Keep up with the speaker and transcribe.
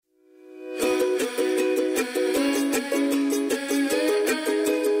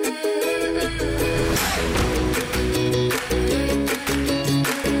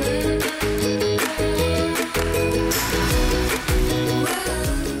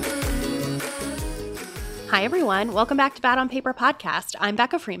Hi, everyone. Welcome back to Bad on Paper podcast. I'm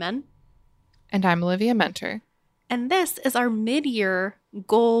Becca Freeman. And I'm Olivia Mentor. And this is our mid-year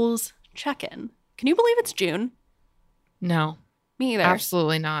goals check-in. Can you believe it's June? No. Me either.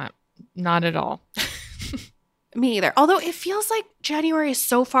 Absolutely not. Not at all. Me either. Although it feels like January is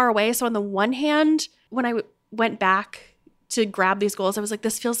so far away. So on the one hand, when I went back to grab these goals, I was like,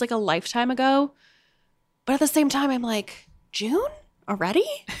 this feels like a lifetime ago. But at the same time, I'm like, June already?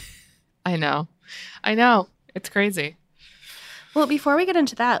 I know. It's crazy. Well, before we get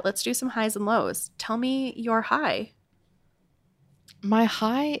into that, let's do some highs and lows. Tell me your high. My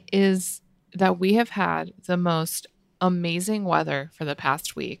high is that we have had the most amazing weather for the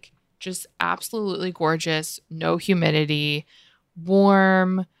past week. Just absolutely gorgeous, no humidity,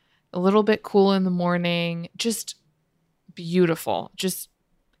 warm, a little bit cool in the morning, just beautiful. Just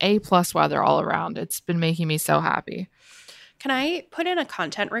A+ weather all around. It's been making me so happy. Can I put in a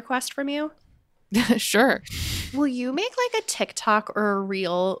content request from you? Sure. Will you make like a TikTok or a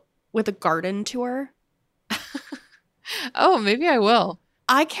reel with a garden tour? Oh, maybe I will.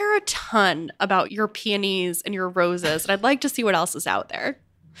 I care a ton about your peonies and your roses, and I'd like to see what else is out there.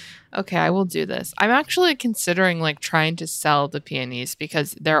 Okay, I will do this. I'm actually considering like trying to sell the peonies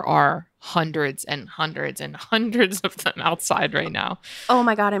because there are hundreds and hundreds and hundreds of them outside right now. Oh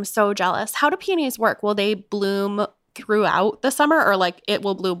my God, I'm so jealous. How do peonies work? Will they bloom throughout the summer, or like it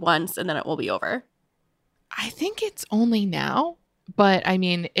will bloom once and then it will be over? I think it's only now, but I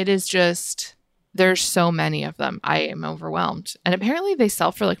mean, it is just, there's so many of them. I am overwhelmed. And apparently they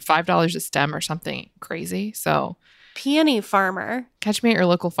sell for like $5 a stem or something crazy. So Peony farmer. catch me at your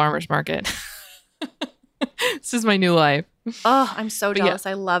local farmer's market. This is my new life. Oh, I'm so But jealous.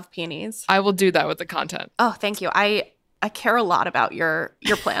 I love peonies. I will do that with the content. Oh, thank you. I care a lot about your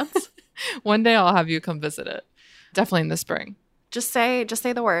plants. One day I'll have you come visit it. Definitely in the spring. Just say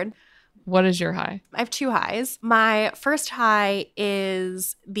the word. What is your high? I have two highs. My first high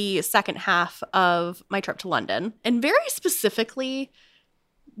is the second half of my trip to London, and very specifically,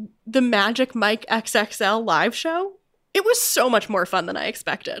 the Magic Mike XXL live show. It was so much more fun than I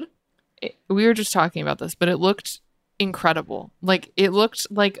expected. We were just talking about this, but it looked incredible. Like it looked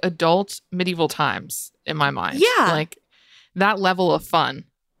like adult medieval times in my mind. Yeah. Like that level of fun.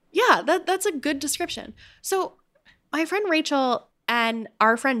 Yeah, that's a good description. So my friend Rachel and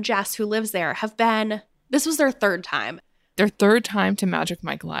our friend Jess, who lives there, this was their third time. Their third time to Magic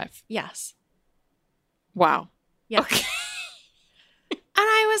Mike Live. Yes. Wow. Yeah. Okay. And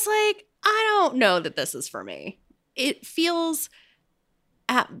I was like, I don't know that this is for me. It feels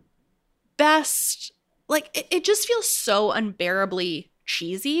at best, like it just feels so unbearably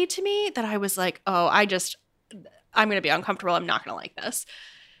cheesy to me that I was like, oh, I'm going to be uncomfortable. I'm not going to like this.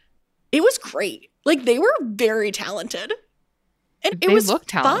 It was great. Like they were very talented. And it was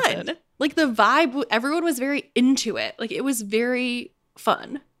talented. fun. Like the vibe, everyone was very into it. Like it was very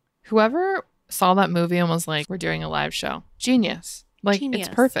fun. Whoever saw that movie and was like, we're doing a live show. Genius. Like Genius.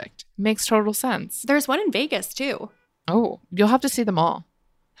 It's perfect. Makes total sense. There's one in Vegas too. Oh, you'll have to see them all.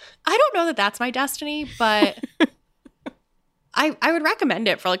 I don't know that that's my destiny, but I would recommend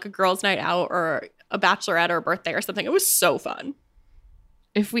it for like a girls' night out or a bachelorette or a birthday or something. It was so fun.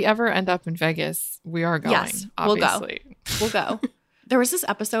 If we ever end up in Vegas, we are going. Yes, obviously. We'll go. There was this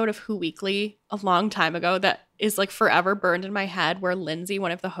episode of Who Weekly a long time ago that is like forever burned in my head where Lindsay,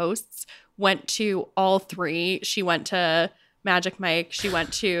 one of the hosts, went to all three. She went to Magic Mike. She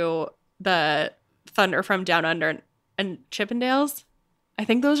went to the Thunder from Down Under and Chippendales. I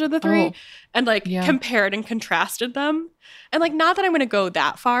think those are the three. Oh, and like compared and contrasted them. And like, not that I'm going to go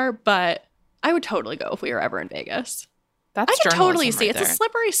that far, but I would totally go if we were ever in Vegas. That's I can totally see. right It's a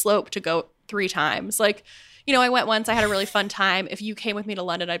slippery slope to go 3 times. Like, you know, I went once. I had a really fun time. If you came with me to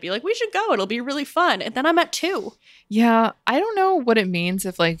London, I'd be like, we should go. It'll be really fun. And then I'm at 2. Yeah. I don't know what it means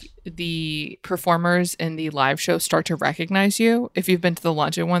if like the performers in the live show start to recognize you. If you've been to the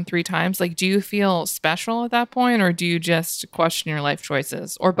London one 3 times, like, do you feel special at that point or do you just question your life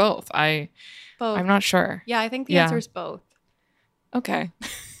choices or both? I'm not sure. Yeah, I think the answer is both. Okay.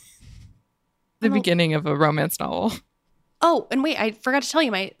 The beginning of a romance novel. Oh, and wait, I forgot to tell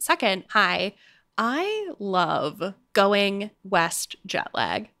you my second high. I love going west jet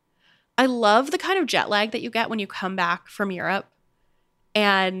lag. I love the kind of jet lag that you get when you come back from Europe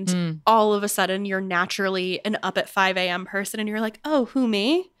and all of a sudden you're naturally an up at 5 a.m. person and you're like, oh, who,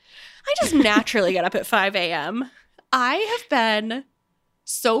 me? I just naturally get up at 5 a.m. I have been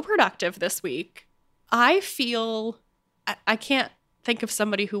so productive this week. I feel, I can't think of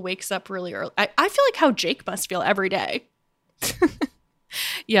somebody who wakes up really early. I feel like how Jake must feel every day.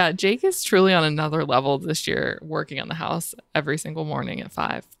 Yeah, Jake is truly on another level this year, working on the house every single morning at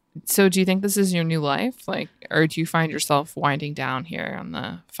 5. So do you think this is your new life? Like, or do you find yourself winding down here on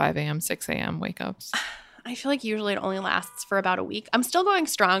the 5 a.m., 6 a.m. wake ups? I feel like usually it only lasts for about a week. I'm still going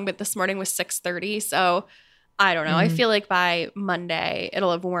strong, but this morning was 6:30, so I don't know. I feel like by Monday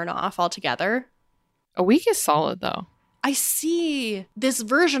it'll have worn off altogether. A week is solid though. I see this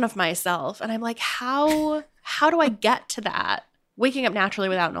version of myself and I'm like, how do I get to that? Waking up naturally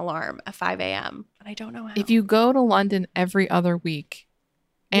without an alarm at 5 a.m. And I don't know how. If you go to London every other week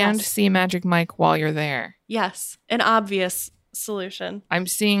and Yes. see Magic Mike while you're there, Yes, an obvious solution. I'm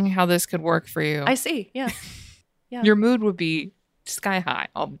seeing how this could work for you. I see. Yeah. Yeah. Your mood would be sky high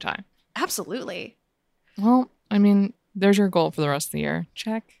all the time. Absolutely. Well, I mean, there's your goal for the rest of the year.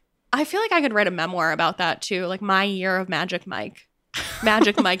 Check. I feel like I could write a memoir about that too, like my year of Magic Mike.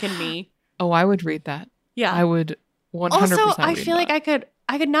 Magic Mike and me. Oh, I would read that. Yeah. I would 100% Also, I read feel like that.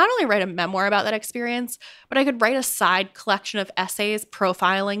 I could not only write a memoir about that experience, but I could write a side collection of essays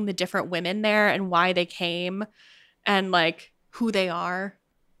profiling the different women there and why they came and like who they are.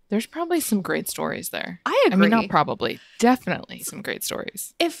 There's probably some great stories there. I agree. I mean, not probably. Definitely some great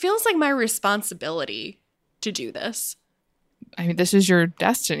stories. It feels like my responsibility to do this. I mean, this is your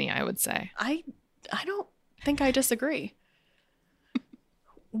destiny, I would say. I don't think I disagree.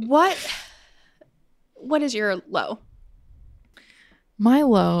 What is your low? My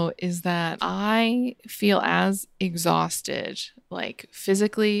low is that I feel as exhausted, like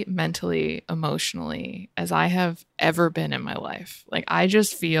physically, mentally, emotionally, as I have ever been in my life. Like I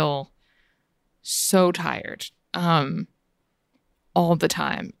just feel so tired all the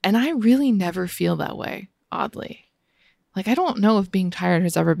time. And I really never feel that way, oddly. Like I don't know if being tired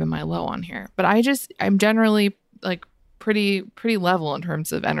has ever been my low on here, but I'm generally like pretty level in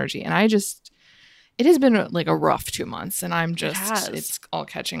terms of energy. And it has been like a rough 2 months and it's all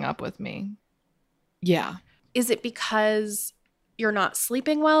catching up with me. Yeah. Is it because you're not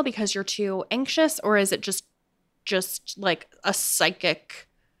sleeping well because you're too anxious, or is it just like a psychic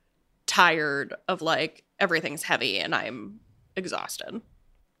tired of like everything's heavy and I'm exhausted?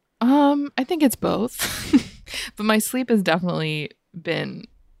 I think it's both. But my sleep has definitely been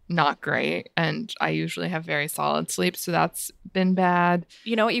not great and I usually have very solid sleep, so that's been bad.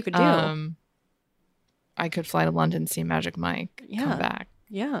 You know what you could do? I could fly to London, see Magic Mike, come back,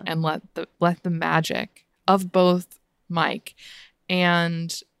 and let the magic of both Mike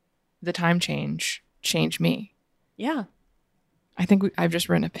and the time change me. Yeah. I think I've just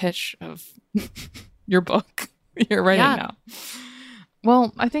written a pitch of your book you're writing now.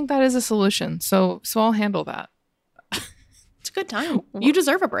 Well, I think that is a solution. So I'll handle that. It's a good time. You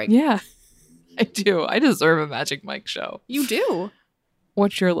deserve a break. Yeah, I do. I deserve a Magic Mike show. You do.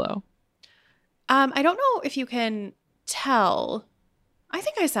 What's your low? I don't know if you can tell. I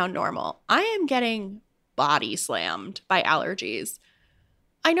think I sound normal. I am getting body slammed by allergies.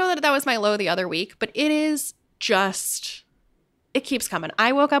 I know that was my low the other week, but it is just, it keeps coming.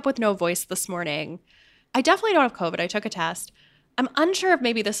 I woke up with no voice this morning. I definitely don't have COVID. I took a test. I'm unsure if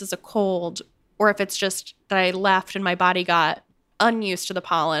maybe this is a cold or if it's just that I left and my body got unused to the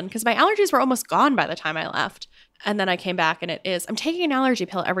pollen because my allergies were almost gone by the time I left. And then I came back and I'm taking an allergy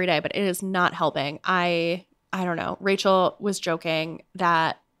pill every day, but it is not helping. I don't know. Rachel was joking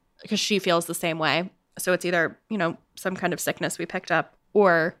that because she feels the same way. So it's either, some kind of sickness we picked up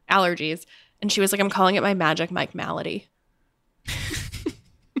or allergies. And she was like, I'm calling it my Magic Mike malady.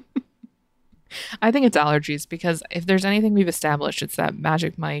 I think it's allergies because if there's anything we've established, it's that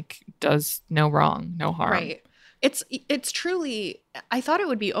Magic Mike does no wrong, no harm. Right. It's truly, I thought it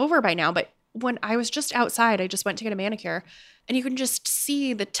would be over by now, but when I was just outside, I just went to get a manicure and you can just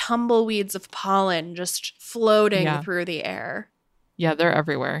see the tumbleweeds of pollen just floating through the air. Yeah, they're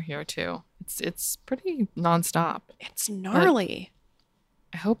everywhere here too. It's pretty nonstop. It's gnarly.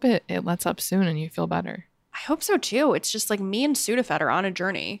 But I hope it lets up soon and you feel better. I hope so too. It's just like me and Sudafed are on a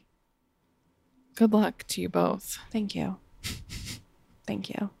journey. Good luck to you both. Thank you. Thank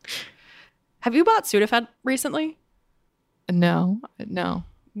you. Have you bought Sudafed recently? No.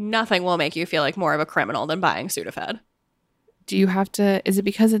 Nothing will make you feel like more of a criminal than buying Sudafed. Do you have to, is it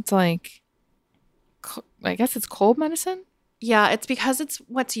because it's like, I guess it's cold medicine? Yeah, it's because it's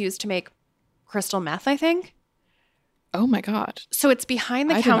what's used to make crystal meth, I think. Oh my God. So it's behind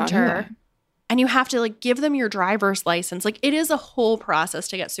the I did not know counter that. and you have to like give them your driver's license. Like it is a whole process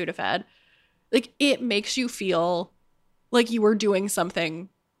to get Sudafed. Like it makes you feel like you were doing something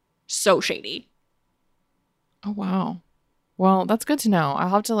so shady. Oh, wow. Well, that's good to know. I'll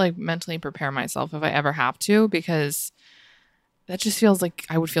have to like mentally prepare myself if I ever have to, because that just feels like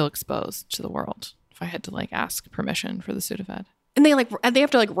I would feel exposed to the world if I had to like ask permission for the Sudafed. And they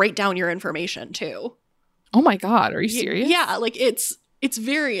have to like write down your information too. Oh my God. Are you serious? Yeah, like it's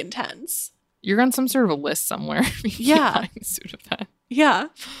very intense. You're on some sort of a list somewhere. Yeah. Sudafed. Yeah.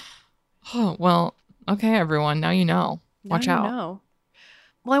 Oh, well, okay, everyone. Now you know. Watch out. Know.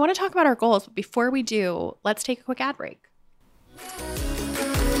 Well, I want to talk about our goals, but before we do, let's take a quick ad break.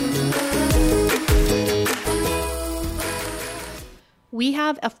 We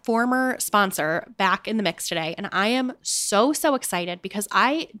have a former sponsor back in the mix today, and I am so excited because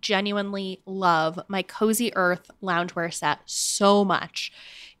I genuinely love my Cozy Earth loungewear set so much.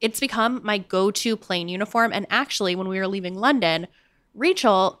 It's become my go-to plain uniform, and actually, when we were leaving London,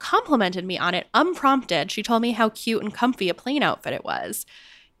 Rachel complimented me on it unprompted. She told me how cute and comfy a plain outfit it was.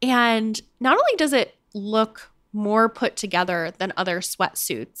 And not only does it look more put together than other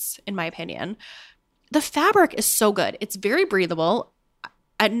sweatsuits, in my opinion, the fabric is so good. It's very breathable.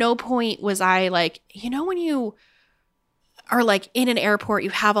 At no point was I like, when you are like in an airport, you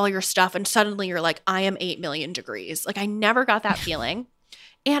have all your stuff and suddenly you're like, I am 8 million degrees. Like I never got that feeling.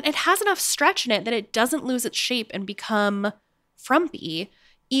 And it has enough stretch in it that it doesn't lose its shape and become frumpy,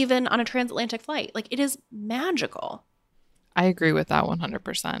 even on a transatlantic flight. Like it is magical. I agree with that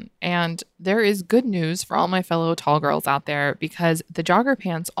 100%. And there is good news for all my fellow tall girls out there because the jogger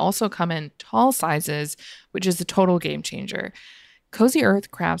pants also come in tall sizes, which is a total game changer. Cozy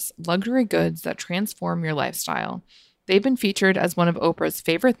Earth crafts luxury goods that transform your lifestyle. They've been featured as one of Oprah's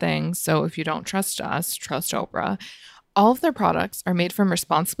favorite things, so if you don't trust us, trust Oprah. All of their products are made from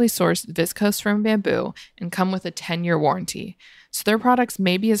responsibly sourced viscose from bamboo and come with a 10-year warranty. So their products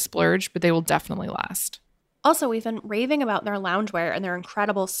may be a splurge, but they will definitely last. Also, we've been raving about their loungewear and their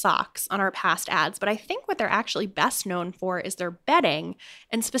incredible socks on our past ads, but I think what they're actually best known for is their bedding,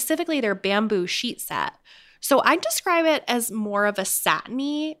 and specifically their bamboo sheet set. So I describe it as more of a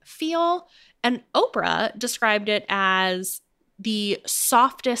satiny feel, and Oprah described it as the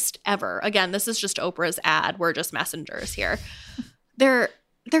softest ever. Again, this is just Oprah's ad. We're just messengers here. They're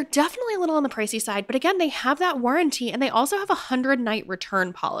definitely a little on the pricey side, but again, they have that warranty and they also have a 100-night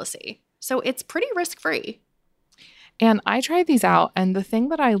return policy. So it's pretty risk-free. And I tried these out, and the thing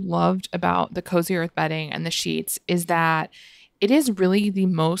that I loved about the Cozy Earth bedding and the sheets is that it is really the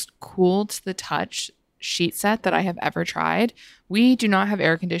most cool to the touch sheet set that I have ever tried. We do not have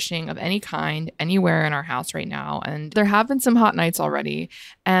air conditioning of any kind anywhere in our house right now, and there have been some hot nights already.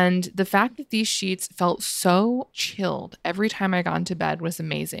 And the fact that these sheets felt so chilled every time I got into bed was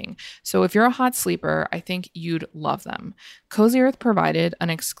amazing. So if you're a hot sleeper, I think you'd love them. Cozy Earth provided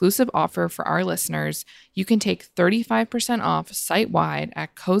an exclusive offer for our listeners. You can take 35% off site-wide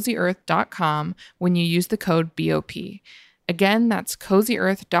at cozyearth.com when you use the code BOP. Again, that's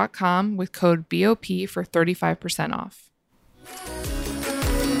cozyearth.com with code BOP for 35% off.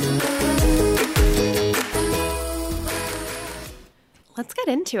 Let's get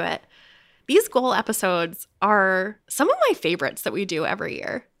into it. These goal episodes are some of my favorites that we do every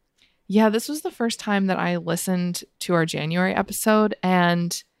year. Yeah, this was the first time that I listened to our January episode,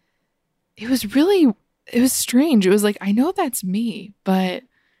 and it was strange. It was like, I know that's me, but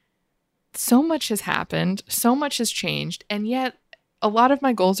so much has happened, so much has changed, and yet a lot of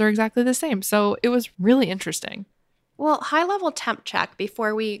my goals are exactly the same. So it was really interesting. Well, high-level temp check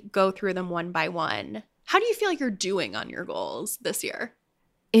before we go through them one by one. How do you feel like you're doing on your goals this year?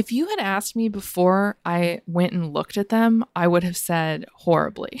 If you had asked me before I went and looked at them, I would have said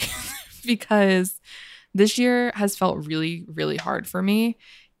horribly because this year has felt really, really hard for me,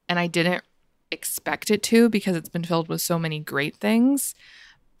 and I didn't expect it to because it's been filled with so many great things.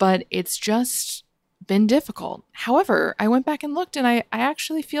 But it's just been difficult. However, I went back and looked and I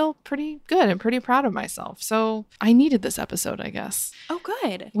actually feel pretty good and pretty proud of myself. So I needed this episode, I guess. Oh,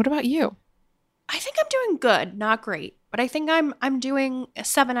 good. What about you? I think I'm doing good, not great, but I think I'm doing a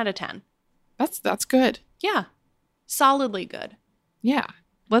 7 out of 10. That's good. Yeah. Solidly good. Yeah.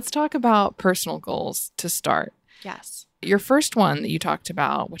 Let's talk about personal goals to start. Yes. Your first one that you talked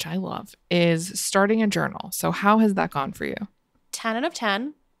about, which I love, is starting a journal. So how has that gone for you? 10 out of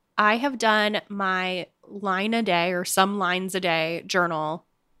 10. I have done my line a day or some lines a day journal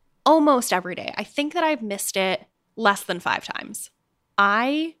almost every day. I think that I've missed it less than 5 times.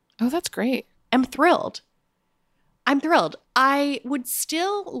 Oh, that's great. I'm thrilled. I would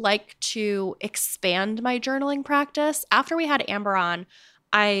still like to expand my journaling practice. After we had Amber on,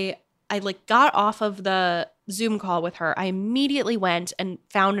 I got off of the Zoom call with her. I immediately went and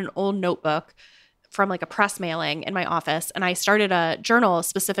found an old notebook from like a press mailing in my office. And I started a journal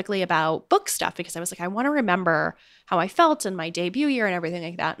specifically about book stuff because I was like, I want to remember how I felt in my debut year and everything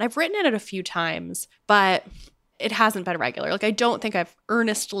like that. And I've written in it a few times, but it hasn't been regular. Like I don't think I've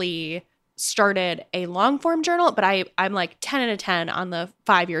earnestly started a long form journal, but I'm like 10 out of 10 on the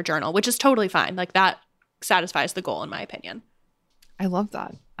 5-year journal, which is totally fine. Like that satisfies the goal in my opinion. I love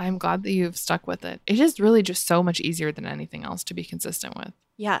that. I'm glad that you've stuck with it. It is really just so much easier than anything else to be consistent with.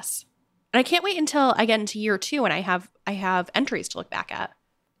 Yes. And I can't wait until I get into year 2 and I have entries to look back at.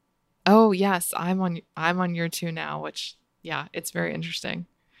 Oh, yes. I'm on year 2 now, which, yeah, it's very interesting.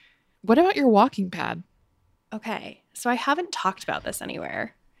 What about your walking pad? Okay. So I haven't talked about this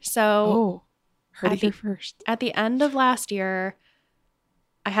anywhere. So Oh, heard it here first. At the end of last year,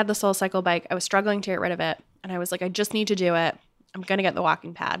 I had the SoulCycle bike. I was struggling to get rid of it. And I was like, I just need to do it. I'm going to get the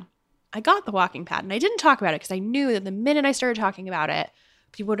walking pad. I got the walking pad and I didn't talk about it because I knew that the minute I started talking about it,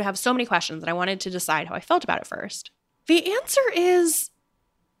 people would have so many questions and I wanted to decide how I felt about it first. The answer is,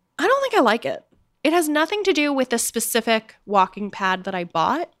 I don't think I like it. It has nothing to do with the specific walking pad that I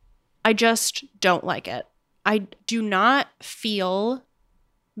bought. I just don't like it. I do not feel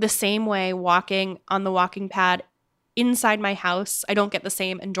the same way walking on the walking pad inside my house. I don't get the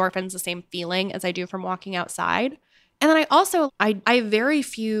same endorphins, the same feeling as I do from walking outside. And then I have very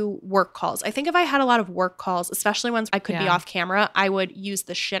few work calls. I think if I had a lot of work calls, especially ones I could be off camera, I would use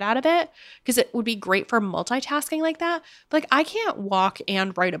the shit out of it because it would be great for multitasking like that. But like I can't walk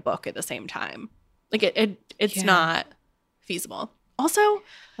and write a book at the same time. Like it's not feasible. Also,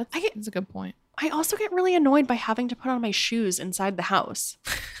 That's a good point. I also get really annoyed by having to put on my shoes inside the house.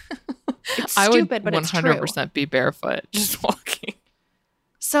 It's I stupid, would but it's true. 100% be barefoot just walking.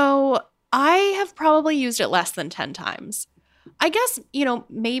 So I have probably used it less than 10 times. I guess,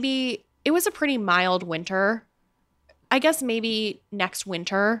 maybe it was a pretty mild winter. I guess maybe next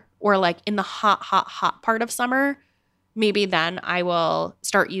winter or like in the hot part of summer, maybe then I will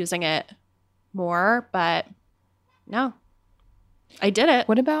start using it more. But no, I did it.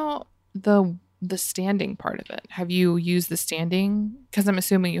 What about the standing part of it? Have you used the standing? Because I'm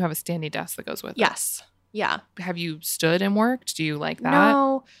assuming you have a standing desk that goes with it. Yes. Yeah. Have you stood and worked? Do you like that?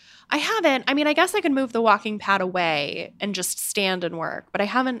 No, I haven't. I mean, I guess I could move the walking pad away and just stand and work, but I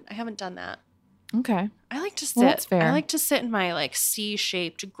haven't done that. Okay. I like to sit. Well, that's fair. I like to sit in my like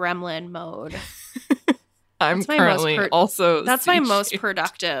C-shaped gremlin mode. I'm currently also That's my most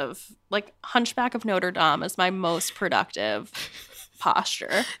productive. Like Hunchback of Notre Dame is my most productive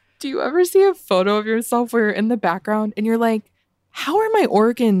posture. Do you ever see a photo of yourself where you're in the background and you're like, how are my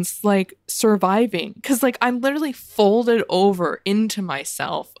organs like surviving? Because like I'm literally folded over into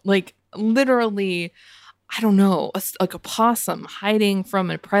myself, like literally, I don't know, like a possum hiding from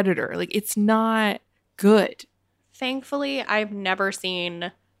a predator. Like it's not good. Thankfully, I've never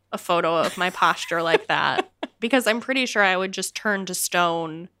seen a photo of my posture like that because I'm pretty sure I would just turn to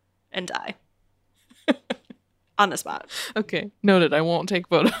stone and die on the spot. Okay, noted. I won't take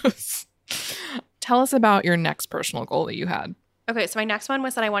photos. Tell us about your next personal goal that you had. Okay, so my next one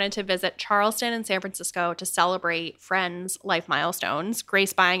was that I wanted to visit Charleston and San Francisco to celebrate friends' life milestones,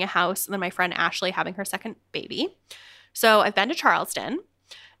 Grace buying a house, and then my friend Ashley having her second baby. So I've been to Charleston.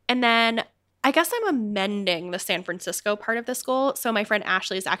 And then I guess I'm amending the San Francisco part of this goal. So my friend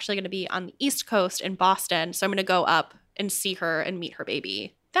Ashley is actually going to be on the East Coast in Boston. So I'm going to go up and see her and meet her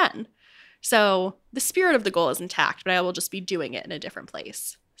baby then. So the spirit of the goal is intact, but I will just be doing it in a different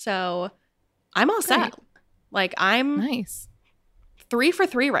place. So I'm all set. Like I'm nice. 3 for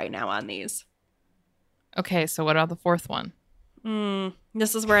 3 right now on these. Okay, so what about the fourth one?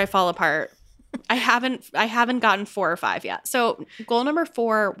 This is where I fall apart. I haven't gotten 4 or 5 yet. So goal number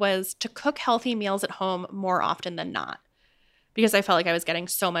 4 was to cook healthy meals at home more often than not because I felt like I was getting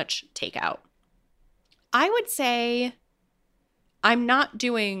so much takeout. I would say I'm not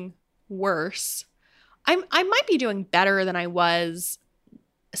doing worse. I might be doing better than I was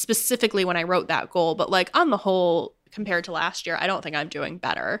specifically when I wrote that goal, but like on the whole, compared to last year, I don't think I'm doing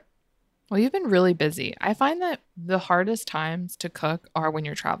better. Well, you've been really busy. I find that the hardest times to cook are when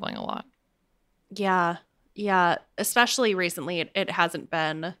you're traveling a lot. Yeah. Yeah. Especially recently, it hasn't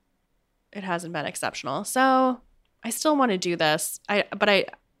been exceptional. So I still want to do this. But I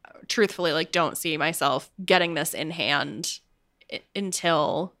truthfully like don't see myself getting this in hand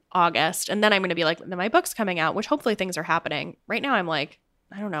until August. And then I'm going to be like, then my book's coming out, which hopefully things are happening. Right now I'm like,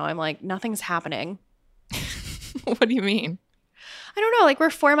 I don't know. I'm like, nothing's happening. What do you mean? I don't know. Like we're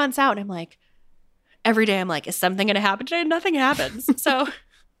 4 months out and I'm like, every day I'm like, is something going to happen today? Nothing happens. So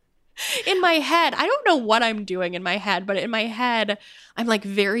in my head, I don't know what I'm doing in my head, but in my head, I'm like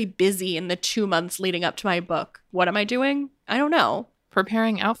very busy in the 2 months leading up to my book. What am I doing? I don't know.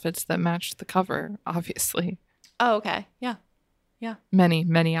 Preparing outfits that match the cover, obviously. Oh, okay. Yeah. Yeah. Many,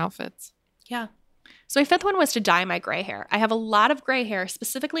 many outfits. Yeah. So my 5th one was to dye my gray hair. I have a lot of gray hair,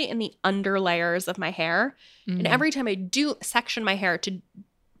 specifically in the under layers of my hair. And every time I do section my hair to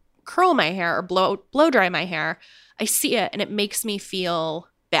curl my hair or blow dry my hair, I see it and it makes me feel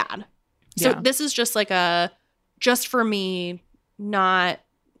bad. So Yeah. this is just like just for me, not,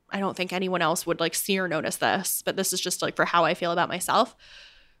 I don't think anyone else would like see or notice this, but this is just like for how I feel about myself.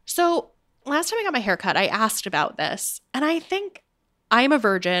 So last time I got my hair cut, I asked about this, and I think I'm a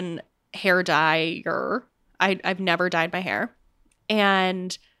virgin hair dyer. I've never dyed my hair.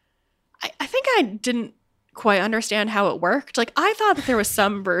 And I think I didn't quite understand how it worked. Like, I thought that there was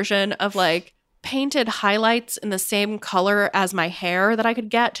some version of like painted highlights in the same color as my hair that I could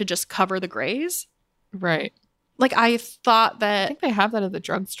get to just cover the grays. Right. Like, I thought I that. think they have that at the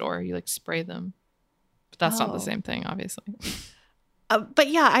drugstore. You like spray them. But that's not Oh. the same thing, obviously. But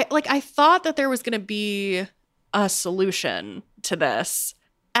yeah, I thought that there was going to be a solution to this.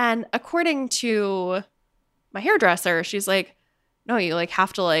 And according to my hairdresser, she's like, no, you like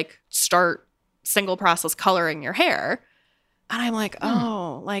have to like start single process coloring your hair. And I'm like,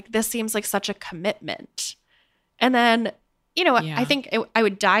 oh, like this seems like such a commitment. And then, you know, Yeah. I think I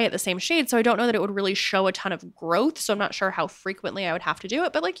would dye it the same shade. So I don't know that it would really show a ton of growth. So I'm not sure how frequently I would have to do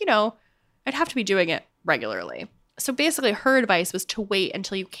it. But like, you know, I'd have to be doing it regularly. So basically her advice was to wait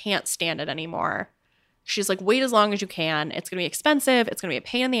until you can't stand it anymore. She's like, wait as long as you can. It's going to be expensive. It's going to be a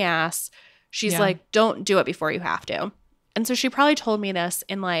pain in the ass. She's Yeah. like, don't do it before you have to. And so she probably told me this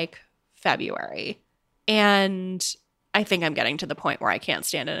in like February. And I think I'm getting to the point where I can't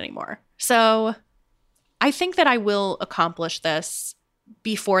stand it anymore. So I think that I will accomplish this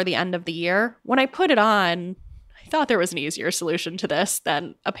before the end of the year. When I put it on, I thought there was an easier solution to this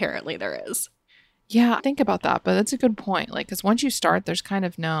than apparently there is. Yeah, think about that, but that's a good point. Like, because once you start, there's kind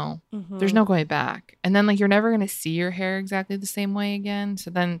of there's Mhm. no going back. And then, like, you're never going to see your hair exactly the same way again. So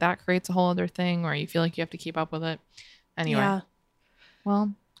then that creates a whole other thing where you feel like you have to keep up with it. Anyway, Yeah.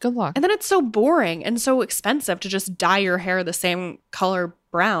 well, good luck. And then it's so boring and so expensive to just dye your hair the same color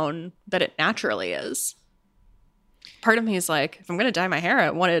brown that it naturally is. Part of me is like, if I'm going to dye my hair, I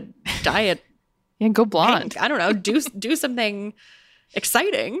want to dye it Yeah, go blonde. pink. I don't know. Do something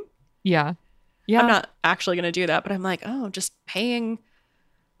exciting. Yeah. Yeah. I'm not actually going to do that, but I'm like, oh, just paying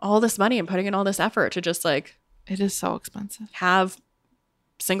all this money and putting in all this effort to just like It is so expensive. have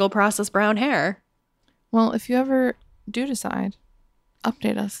single process brown hair. Well, if you ever do decide,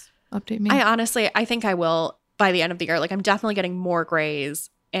 update us. Update me. I think I will by the end of the year. Like, I'm definitely getting more grays.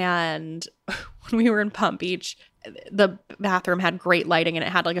 And when we were in Palm Beach, the bathroom had great lighting and it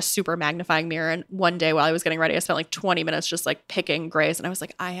had like a super magnifying mirror. And one day while I was getting ready, I spent like 20 minutes just like picking grays. And I was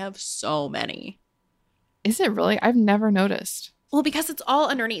like, I have so many. Is it really? I've never noticed. Well, because it's all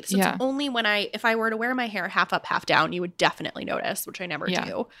underneath. So Yeah. it's only when if I were to wear my hair half up, half down, you would definitely notice, which I never Yeah.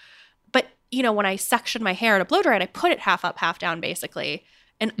 do. But, you know, when I section my hair to blow dry it, I put it half up, half down, basically.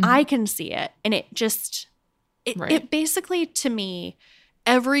 And Mhm. I can see it. And it just, Right. it basically, to me,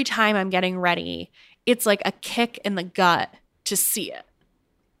 every time I'm getting ready, it's like a kick in the gut to see it.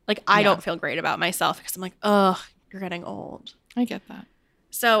 Like, I Yeah. don't feel great about myself because I'm like, ugh, you're getting old. I get that.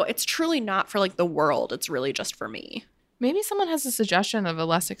 So it's truly not for like the world. It's really just for me. Maybe someone has a suggestion of a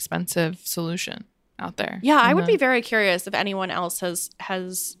less expensive solution out there. Yeah, I in would the- be very curious if anyone else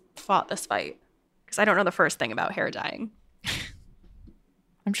has fought this fight because I don't know the first thing about hair dyeing.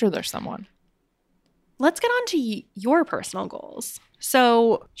 I'm sure there's someone. Let's get on to your personal goals.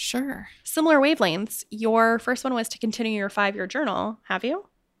 So, Sure. similar wavelengths. Your first one was to continue your 5-year journal. Have you?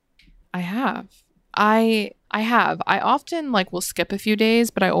 I have. I have. I often like will skip a few days,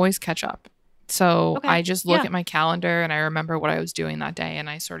 but I always catch up. So Okay. I just look Yeah. at my calendar and I remember what I was doing that day and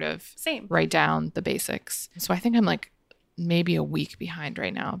I sort of Same. write down the basics. So I think I'm like maybe a week behind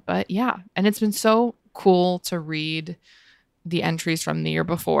right now. But yeah. And it's been so cool to read the entries from the year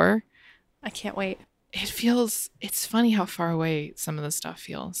before. I can't wait. It's funny how far away some of the stuff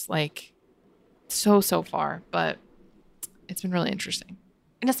feels. Like so far. But it's been really interesting.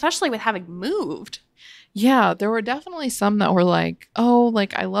 And especially with having moved. Yeah, there were definitely some that were like, oh,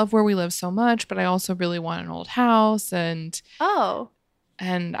 like I love where we live so much, but I also really want an old house and Oh,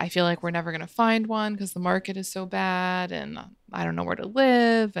 I feel like we're never going to find one because the market is so bad and I don't know where to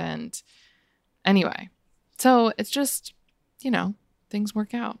live and anyway. So, it's just, you know, things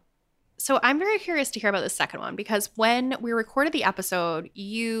work out. so I'm very curious to hear about the second one because when we recorded the episode,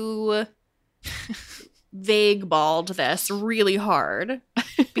 you vague balled this really hard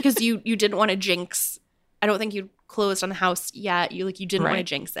because you didn't want to jinx. I don't think you closed on the house yet. You didn't want to Right.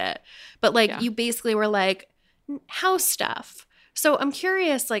 jinx it. But like Yeah. you basically were like house stuff. So I'm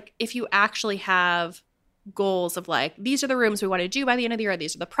curious like if you actually have goals of like these are the rooms we want to do by the end of the year,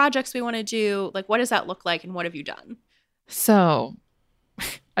 these are the projects we want to do. Like what does that look like and what have you done? So,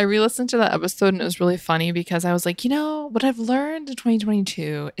 I re-listened to that episode and it was really funny because I was like, what I've learned in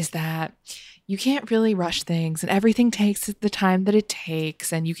 2022 is that you can't really rush things and everything takes the time that it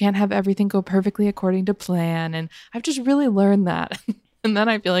takes and you can't have everything go perfectly according to plan. And I've just really learned that. And then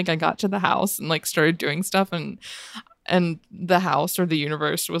I feel like I got to the house and like started doing stuff and the house or the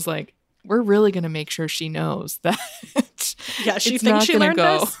universe was like, we're really going to make sure she knows that Yeah, she it's thinks not she gonna learned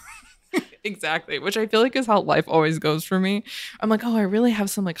go. this. Exactly, which I feel like is how life always goes for me. I'm like, oh, I really have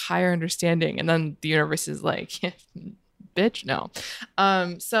some like higher understanding, and then the universe is like, bitch, no.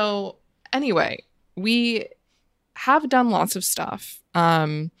 So anyway, we have done lots of stuff.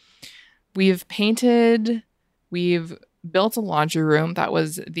 We've painted, we've built a laundry room. That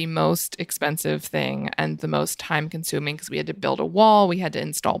was the most expensive thing and the most time consuming because we had to build a wall, we had to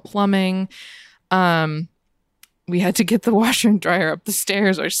install plumbing. We had to get the washer and dryer up the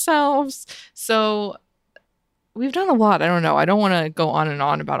stairs ourselves. So we've done a lot. I don't know. I don't want to go on and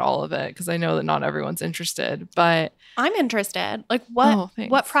on about all of it because I know that not everyone's interested, but I'm interested. Like Oh, what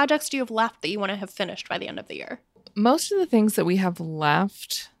thanks. projects do you have left that you want to have finished by the end of the year? Most of the things that we have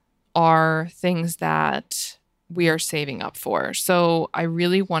left are things that we are saving up for. So I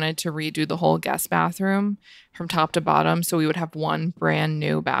really wanted to redo the whole guest bathroom from top to bottom so we would have one brand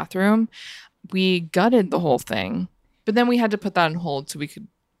new bathroom. We gutted the whole thing, but then we had to put that on hold so we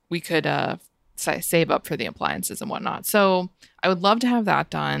could save up for the appliances and whatnot. So I would love to have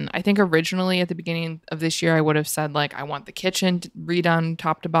that done. I think originally at the beginning of this year, I would have said like, I want the kitchen redone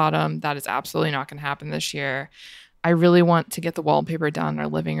top to bottom. That is absolutely not going to happen this year. I really want to get the wallpaper done in our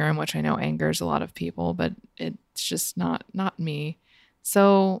living room, which I know angers a lot of people, but it's just not me.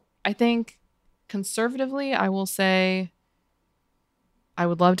 So I think conservatively, I will say I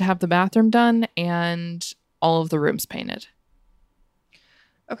would love to have the bathroom done and all of the rooms painted.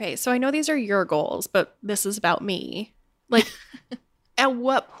 Okay, so I know these are your goals, but this is about me. Like, at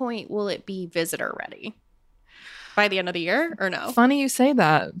what point will it be visitor ready? By the end of the year or no? Funny you say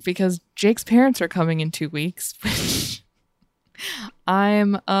that because Jake's parents are coming in 2 weeks, which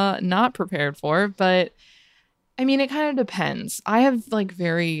I'm not prepared for, but I mean, it kind of depends. I have like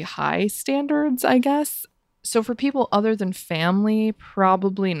very high standards, I guess. So for people other than family,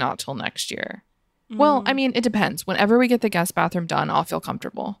 probably not till next year. Well, I mean, it depends. Whenever we get the guest bathroom done, I'll feel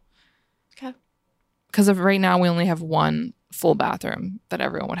comfortable. Okay. Because of right now, we only have one full bathroom that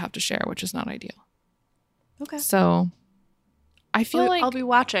everyone would have to share, which is not ideal. Okay. So I feel like I'll be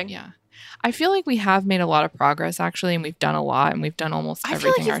watching. Yeah. I feel like we have made a lot of progress actually, and we've done a lot and we've done almost I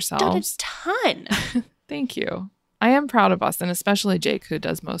feel everything like you've done a ourselves. ton. Thank you. I am proud of us, and especially Jake, who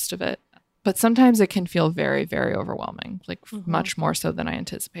does most of it. But sometimes it can feel very, very overwhelming, like much more so than I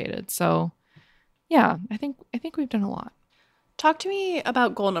anticipated. So yeah, I think we've done a lot. Talk to me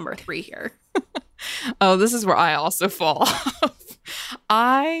about goal number 3 here. Oh, this is where I also fall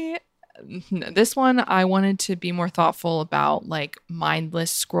off. This one, I wanted to be more thoughtful about like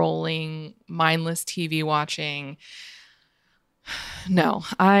mindless scrolling, mindless TV watching. No,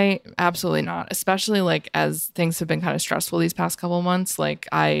 I absolutely not. Especially like as things have been kind of stressful these past couple of months. Like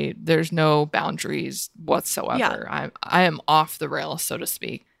there's no boundaries whatsoever. Yeah. I am off the rails, so to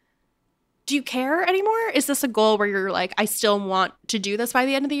speak. Do you care anymore? Is this a goal where you're like, I still want to do this by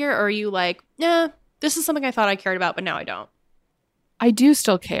the end of the year? Or are you like, nah, this is something I thought I cared about, but now I don't? I do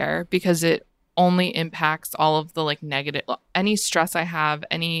still care because it only impacts all of the like negative, any stress I have,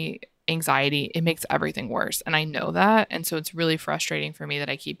 any anxiety, it makes everything worse. And I know that. And so it's really frustrating for me that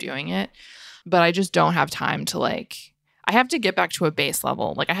I keep doing it. But I just don't have time to like, I have to get back to a base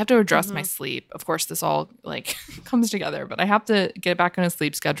level. Like I have to address my sleep. Of course, this all like comes together, but I have to get back on a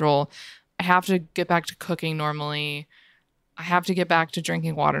sleep schedule. I have to get back to cooking normally. I have to get back to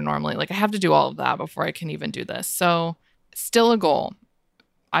drinking water normally. Like I have to do all of that before I can even do this. So still a goal.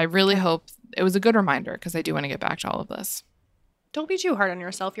 I really hope it was a good reminder because I do want to get back to all of this. Don't be too hard on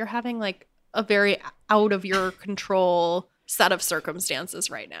yourself. You're having like a very out of your control set of circumstances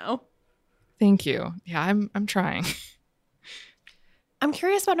right now. Thank you. Yeah, I'm trying. I'm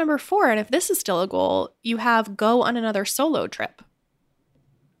curious about number 4. And if this is still a goal, you have go on another solo trip.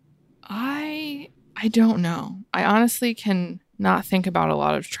 I don't know. I honestly can not think about a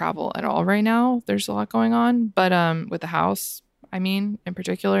lot of travel at all right now. There's a lot going on, but with the house, I mean, in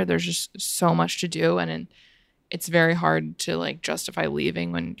particular, there's just so much to do, and it's very hard to like justify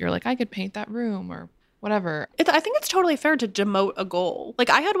leaving when you're like, I could paint that room or whatever. I think it's totally fair to demote a goal. Like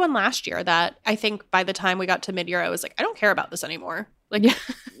I had one last year that I think by the time we got to mid-year, I was like, I don't care about this anymore. Like, Yeah.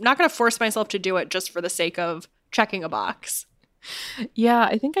 I'm not going to force myself to do it just for the sake of checking a box. Yeah,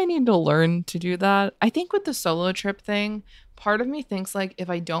 I think I need to learn to do that. I think with the solo trip thing, part of me thinks like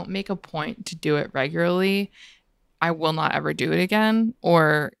if I don't make a point to do it regularly, I will not ever do it again,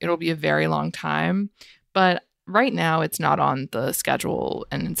 or it'll be a very long time. But right now, it's not on the schedule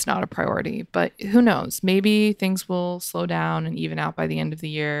and it's not a priority. But who knows? Maybe things will slow down and even out by the end of the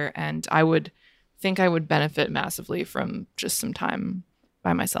year. And I would think I would benefit massively from just some time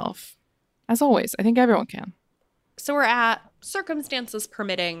by myself. As always, I think everyone can. So we're at circumstances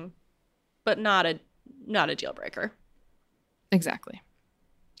permitting, but not a deal breaker. Exactly.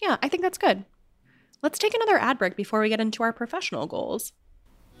 Yeah, I think that's good. Let's take another ad break before we get into our professional goals.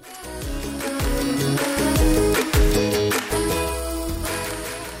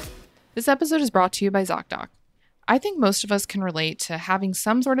 This episode is brought to you by ZocDoc. I think most of us can relate to having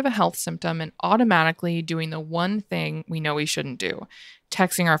some sort of a health symptom and automatically doing the one thing we know we shouldn't do,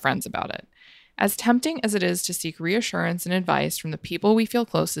 texting our friends about it. As tempting as it is to seek reassurance and advice from the people we feel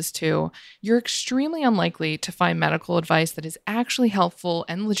closest to, you're extremely unlikely to find medical advice that is actually helpful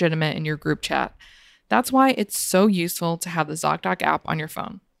and legitimate in your group chat. That's why it's so useful to have the ZocDoc app on your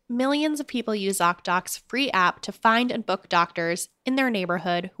phone. Millions of people use ZocDoc's free app to find and book doctors in their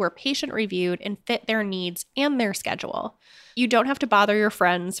neighborhood who are patient-reviewed and fit their needs and their schedule. You don't have to bother your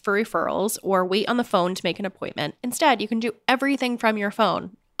friends for referrals or wait on the phone to make an appointment. Instead, you can do everything from your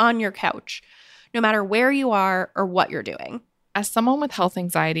phone, on your couch, no matter where you are or what you're doing. As someone with health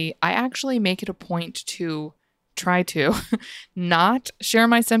anxiety, I actually make it a point to try to not share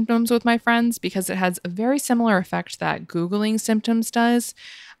my symptoms with my friends because it has a very similar effect that Googling symptoms does.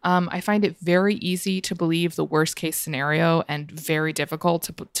 I find it very easy to believe the worst case scenario and very difficult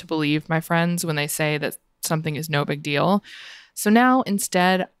to believe my friends when they say that something is no big deal. So now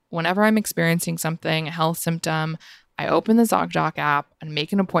instead, whenever I'm experiencing something, a health symptom, I open the ZocDoc app and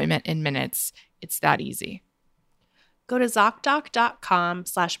make an appointment in minutes. It's that easy. Go to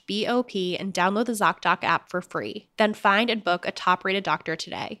ZocDoc.com/BOP and download the ZocDoc app for free. Then find and book a top-rated doctor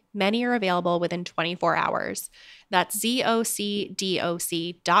today. Many are available within 24 hours. That's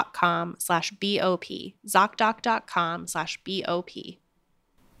ZocDoc.com/BOP. ZocDoc.com/BOP.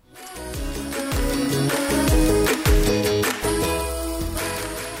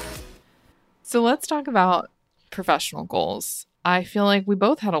 So let's talk about professional goals. I feel like we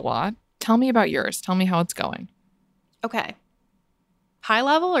both had a lot. Tell me about yours. Tell me how it's going. Okay. High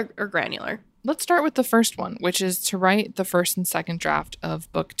level or granular? Let's start with the first one, which is to write the first and second draft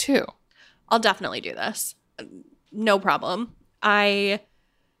of book 2. I'll definitely do this. No problem. I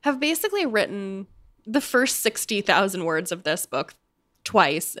have basically written the first 60,000 words of this book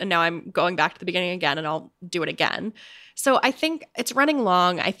twice, and now I'm going back to the beginning again, and I'll do it again. So I think it's running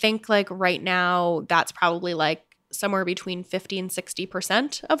long. I think like right now that's probably like somewhere between 50 and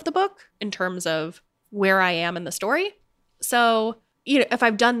 60% of the book in terms of where I am in the story. So, if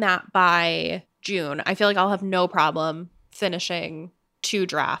I've done that by June, I feel like I'll have no problem finishing 2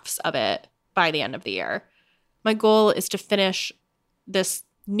 drafts of it by the end of the year. My goal is to finish this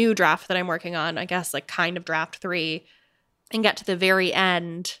new draft that I'm working on, I guess like kind of draft 3, and get to the very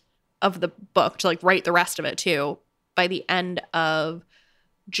end of the book to like write the rest of it too by the end of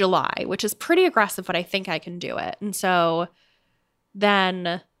July, which is pretty aggressive, but I think I can do it. And so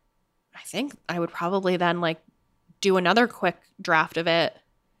then I think I would probably then like do another quick draft of it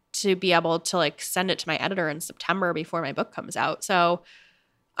to be able to like send it to my editor in September before my book comes out. So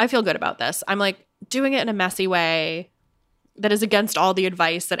I feel good about this. I'm like doing it in a messy way that is against all the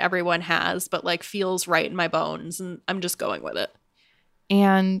advice that everyone has, but like feels right in my bones. And I'm just going with it.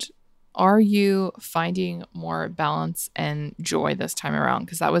 And are you finding more balance and joy this time around?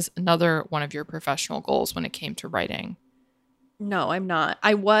 Because that was another one of your professional goals when it came to writing. No, I'm not.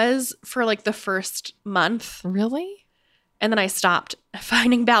 I was for like the first month. Really? And then I stopped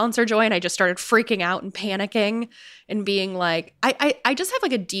finding balance or joy and I just started freaking out and panicking and being like, I just have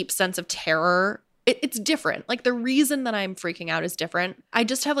like a deep sense of terror. It's different. Like the reason that I'm freaking out is different. I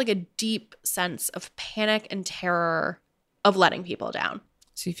just have like a deep sense of panic and terror of letting people down.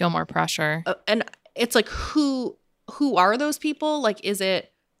 So you feel more pressure. And it's like, who are those people? Like, is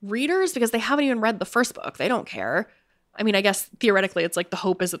it readers? Because they haven't even read the first book. They don't care. I mean, I guess theoretically it's like the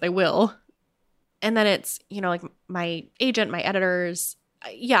hope is that they will. And then it's, like my agent, my editors.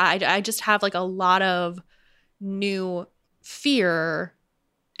 Yeah, I just have like a lot of new fear.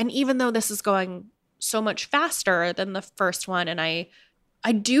 And even though this is going so much faster than the first one, and I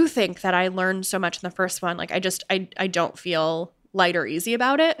do think that I learned so much in the first one, like I don't feel light or easy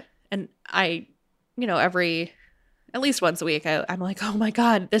about it. And I, at least once a week, I'm like, oh my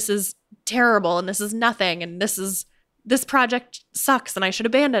God, this is terrible. And this is nothing. And this project sucks and I should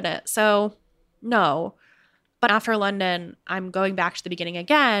abandon it. So no. But after London, I'm going back to the beginning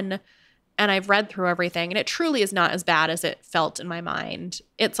again. And I've read through everything. And it truly is not as bad as it felt in my mind.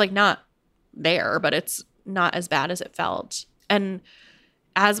 It's like not there, but it's not as bad as it felt. And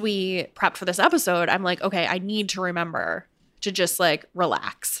as we prepped for this episode, I'm like, okay, I need to remember to just like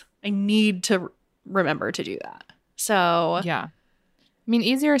relax. I need to remember to do that. So Yeah. I mean,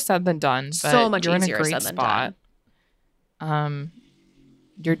 easier said than done, but so much you're in a easier great said than spot.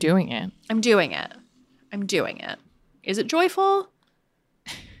 You're doing it. I'm doing it. I'm doing it. Is it joyful?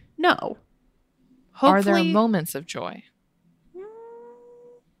 No. Are there moments of joy?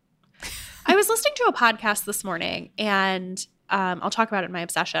 I was listening to a podcast this morning, and I'll talk about it in my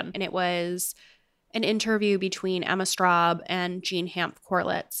obsession. And it was an interview between Emma Straub and Jean Hamp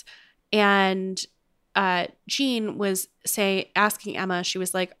Corlitz. And Jean was asking Emma, she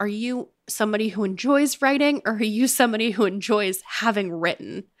was like, are you somebody who enjoys writing, or are you somebody who enjoys having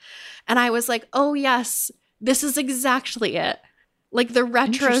written? And I was like, oh yes, this is exactly it. Like the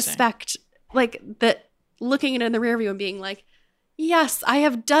retrospect, like that, looking it in the rear view and being like, yes, I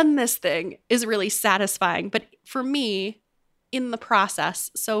have done this thing is really satisfying. But for me, in the process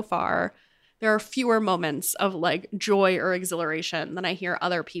so far, there are fewer moments of like joy or exhilaration than I hear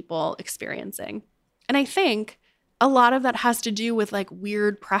other people experiencing. And I think a lot of that has to do with like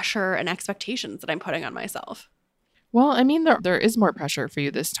weird pressure and expectations that I'm putting on myself. Well, I mean, there is more pressure for you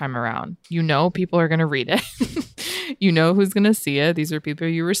this time around. You know, people are going to read it. You know who's going to see it. These are people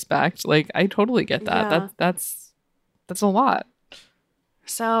you respect. Like, I totally get that. Yeah. That's a lot.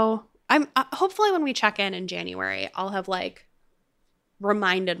 So I'm hopefully when we check in January, I'll have like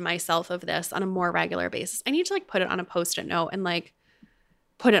reminded myself of this on a more regular basis. I need to like put it on a Post-it note and like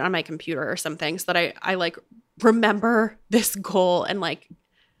put it on my computer or something so that I like remember this goal and like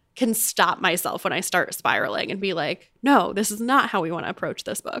can stop myself when I start spiraling and be like, no, this is not how we want to approach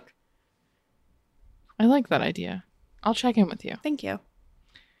this book. I like that idea. I'll check in with you. Thank you.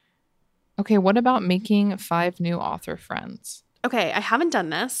 Okay, what about making 5 new author friends? Okay, I haven't done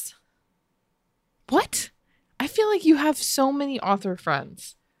this. What? I feel like you have so many author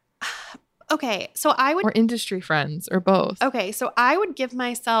friends. Okay, so I would... Or industry friends, or both. Okay, so I would give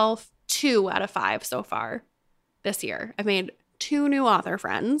myself 2 out of 5 so far this year. I've made 2 new author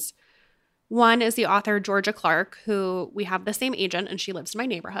friends. One is the author Georgia Clark, who we have the same agent, and she lives in my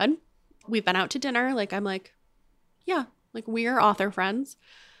neighborhood. We've been out to dinner. Like, I'm like, yeah, like we're author friends.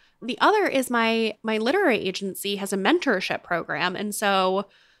 The other is my literary agency has a mentorship program. And so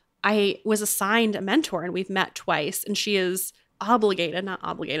I was assigned a mentor and we've met twice. And she is obligated, not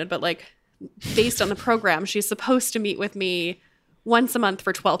obligated, but like based on the program, she's supposed to meet with me once a month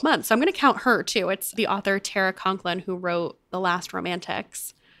for 12 months. So I'm going to count her too. It's the author Tara Conklin who wrote The Last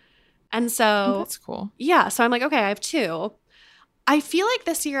Romantics. And so that's cool. Yeah. So I'm like, okay, I have 2. I feel like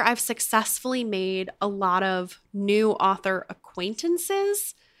this year I've successfully made a lot of new author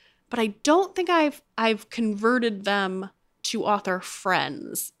acquaintances, but I don't think I've converted them to author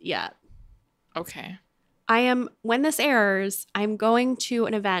friends yet. Okay. When this airs, I'm going to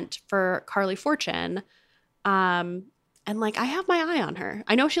an event for Carly Fortune. And like, I have my eye on her.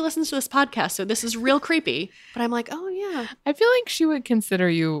 I know she listens to this podcast, so this is real creepy, but I'm like, oh yeah. I feel like she would consider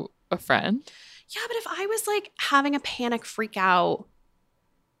you a friend. Yeah, but if I was like having a panic freak out,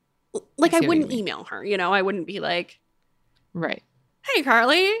 like I wouldn't email her, you know? I wouldn't be like, right. Hey,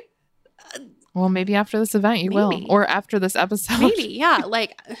 Carly. Well, maybe after this event you will. Or after this episode. Maybe, yeah.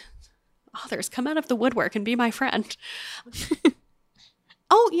 Like, authors, come out of the woodwork and be my friend.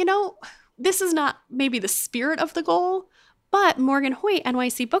 Oh, you know, this is not maybe the spirit of the goal, but Morgan Hoyt,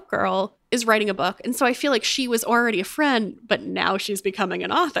 NYC Book Girl, is writing a book. And so I feel like she was already a friend, but now she's becoming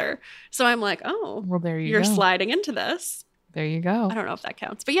an author. So I'm like, oh, well, there you're sliding into this. There you go. I don't know if that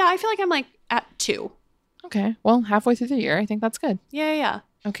counts. But yeah, I feel like I'm like at 2. Okay. Well, halfway through the year, I think that's good. Yeah.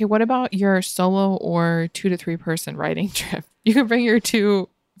 Okay. What about your solo or 2 to 3 person writing trip? You can bring your 2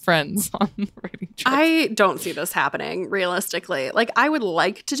 friends on the writing trip. I don't see this happening realistically. Like, I would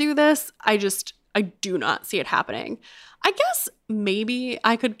like to do this. I do not see it happening. I guess maybe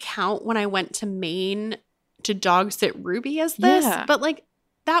I could count when I went to Maine to dog sit Ruby as this, but like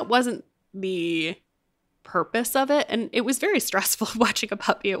that wasn't the purpose of it. And it was very stressful watching a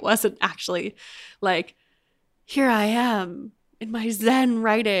puppy. It wasn't actually like, here I am in my Zen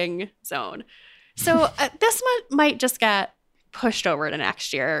writing zone. So this might just get pushed over to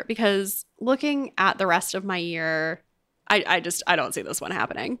next year because looking at the rest of my year, I don't see this one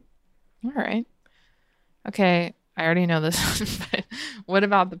happening. All right. Okay. I already know this, but what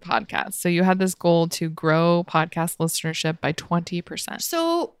about the podcast? So you had this goal to grow podcast listenership by 20%.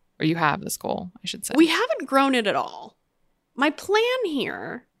 So, or you have this goal, I should say. We haven't grown it at all. My plan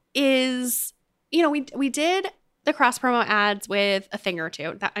here is, you know, we did the cross promo ads with a thing or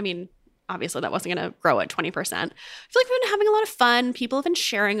two. That, I mean, obviously that wasn't going to grow at 20%. I feel like we've been having a lot of fun. People have been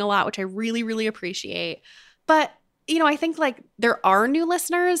sharing a lot, which I really, really appreciate. But, I think like there are new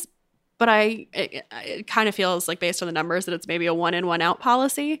listeners, but it kind of feels like based on the numbers that it's maybe a 1 in, 1 out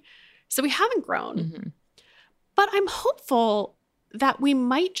policy. So we haven't grown. Mm-hmm. But I'm hopeful that we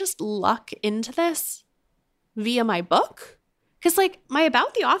might just luck into this via my book. Because like my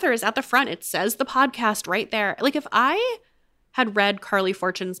About the Author is at the front. It says the podcast right there. Like if I had read Carly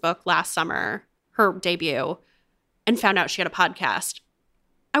Fortune's book last summer, her debut, and found out she had a podcast,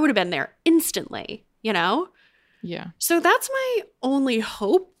 I would have been there instantly, Yeah. So that's my only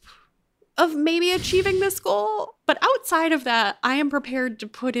hope of maybe achieving this goal. But outside of that, I am prepared to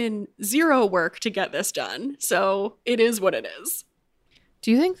put in zero work to get this done. So it is what it is. Do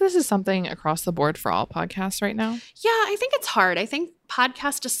you think this is something across the board for all podcasts right now? Yeah, I think it's hard. I think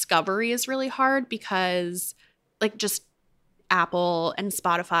podcast discovery is really hard because like just Apple and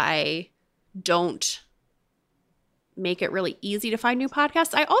Spotify don't make it really easy to find new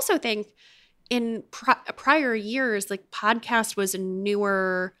podcasts. I also think in prior years, like podcast was a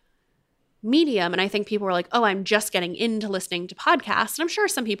newer medium. And I think people were like, oh, I'm just getting into listening to podcasts. And I'm sure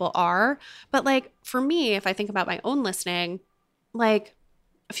some people are. But like for me, if I think about my own listening, like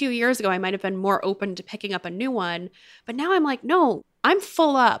a few years ago, I might have been more open to picking up a new one. But now I'm like, no, I'm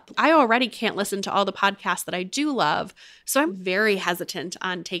full up. I already can't listen to all the podcasts that I do love. So I'm very hesitant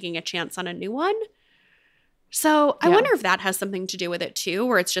on taking a chance on a new one. So I wonder if that has something to do with it too,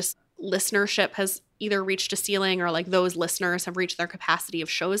 where it's just listenership has either reached a ceiling or like those listeners have reached their capacity of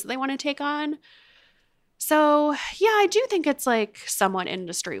shows that they want to take on. So yeah, I do think it's like somewhat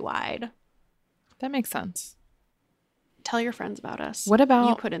industry wide. That makes sense. Tell your friends about us. What about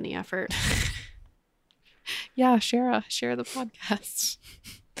you put in the effort? Yeah, share the podcast.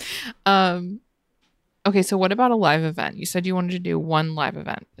 Okay, so what about a live event? You said you wanted to do one live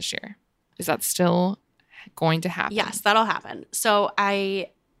event this year. Is that still going to happen? Yes, that'll happen. So I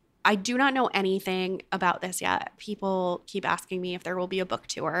do not know anything about this yet. People keep asking me if there will be a book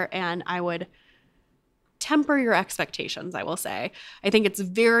tour, and I would temper your expectations, I will say. I think it's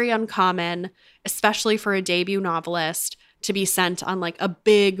very uncommon, especially for a debut novelist, to be sent on like a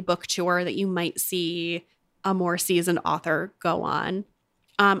big book tour that you might see a more seasoned author go on.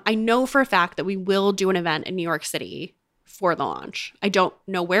 I know for a fact that we will do an event in New York City for the launch. I don't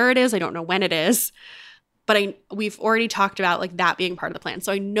know where it is. I don't know when it is. But we've already talked about like that being part of the plan.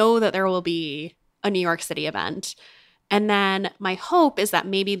 So I know that there will be a New York City event. And then my hope is that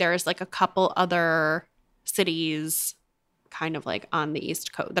maybe there's like a couple other cities kind of like on the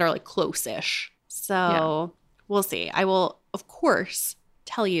East Coast that are like close-ish. So we'll see. I will, of course,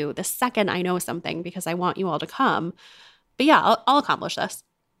 tell you the second I know something because I want you all to come. But yeah, I'll accomplish this.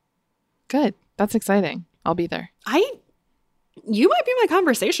 Good. That's exciting. I'll be there. You might be my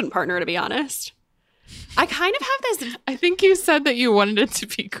conversation partner, to be honest. I kind of have this. I think you said that you wanted it to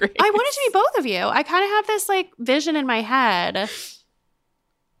be great. I want it to be both of you. I kind of have this like vision in my head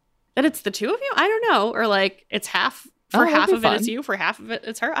that it's the two of you. I don't know. Or like it's half half of it it's you, for half of it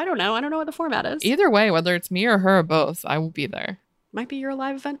it's her. I don't know. I don't know what the format is. Either way, whether it's me or her or both, I will be there. Might be your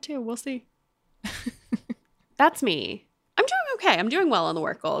live event too. We'll see. That's me. I'm doing okay. I'm doing well on the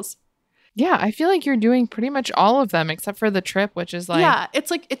work goals. Yeah, I feel like you're doing pretty much all of them except for the trip, which is like... Yeah,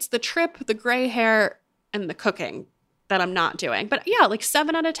 it's the trip, the gray hair, and the cooking that I'm not doing. But yeah, like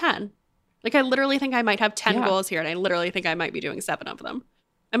 7 out of 10. Like I literally think I might have 10 goals here, and I literally think I might be doing 7 of them.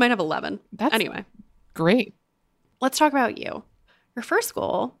 I might have 11. Anyway. Great. Let's talk about you. Your first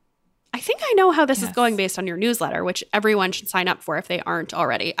goal, I think I know how this is going based on your newsletter, which everyone should sign up for if they aren't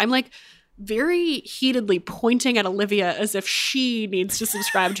already. I'm like very heatedly pointing at Olivia as if she needs to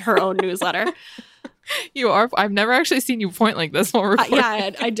subscribe to her own newsletter. You are. I've never actually seen you point like this while recording.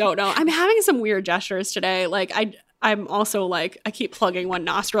 I don't know. I'm having some weird gestures today. Like I'm also like, I keep plugging one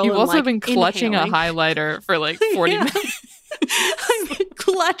nostril. You've and also like been clutching inhaling. a highlighte for like 40 minutes. I've been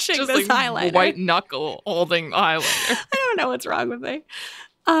clutching just this like highlighter. White knuckle holding the highlighter. I don't know what's wrong with me.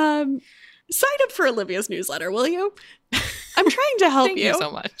 Sign up for Olivia's newsletter, will you? I'm trying to help Thank you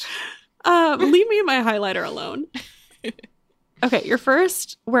so much. Leave me and my highlighter alone. Okay, your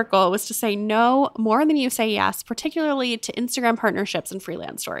first work goal was to say no more than you say yes, particularly to Instagram partnerships and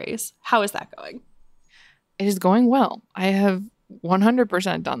freelance stories. How is that going? It is going well. I have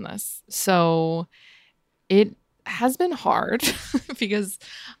 100% done this. So it has been hard because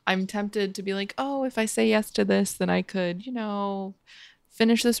I'm tempted to be like, oh, if I say yes to this, then I could,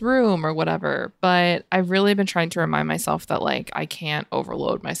 finish this room or whatever. But I've really been trying to remind myself that like I can't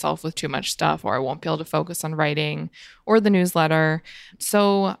overload myself with too much stuff, or I won't be able to focus on writing or the newsletter.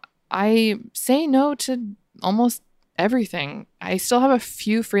 So I say no to almost everything. I still have a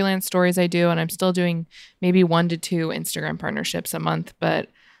few freelance stories I do, and I'm still doing maybe 1 to 2 Instagram partnerships a month, but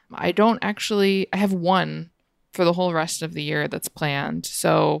I have one for the whole rest of the year that's planned.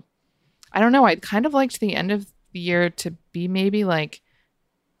 So I don't know. I'd kind of liked the end of the year to be maybe like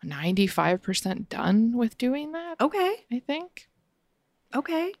 95% done with doing that. Okay. I think.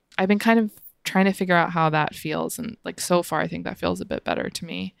 Okay. I've been kind of trying to figure out how that feels. And like so far, I think that feels a bit better to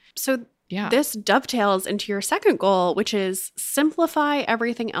me. So yeah, this dovetails into your second goal, which is simplify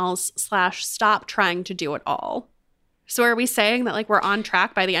everything else / stop trying to do it all. So are we saying that like we're on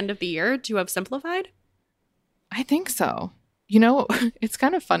track by the end of the year to have simplified? I think so. You know, it's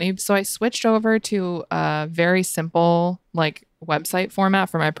kind of funny. So I switched over to a very simple like website format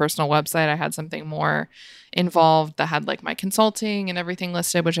for my personal website. I had something more involved that had like my consulting and everything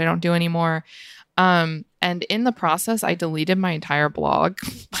listed, which I don't do anymore. And in the process, I deleted my entire blog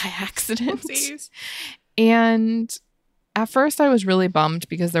by accident. Oopsies. And at first I was really bummed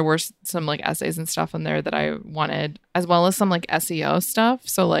because there were some like essays and stuff in there that I wanted, as well as some like SEO stuff.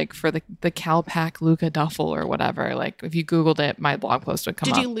 So like for the Calpac Luca duffel or whatever, like if you Googled it, my blog post would come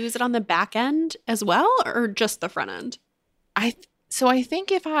up. Did you lose it on the back end as well, or just the front end? So I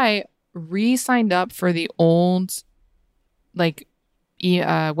think if I re-signed up for the old like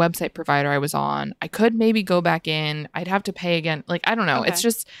website provider I was on, I could maybe go back in. I'd have to pay again. Like, I don't know. Okay. It's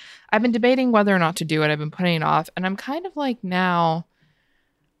just, I've been debating whether or not to do it. I've been putting it off. And I'm kind of like now,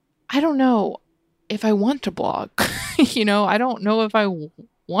 I don't know if I want to blog. You know, I don't know if I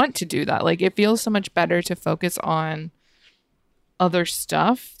want to do that. Like, it feels so much better to focus on other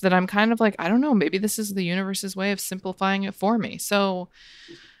stuff that I'm kind of like, I don't know, maybe this is the universe's way of simplifying it for me. So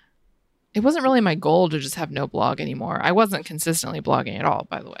it wasn't really my goal to just have no blog anymore. I wasn't consistently blogging at all,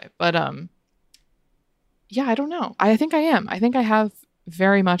 by the way. But yeah, I don't know. I think I am. I think I have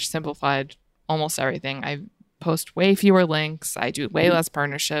very much simplified almost everything. I post way fewer links. I do way less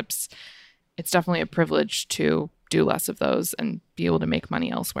partnerships. It's definitely a privilege to do less of those and be able to make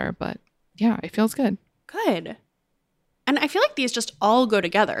money elsewhere. But yeah, it feels good. Good. And I feel like these just all go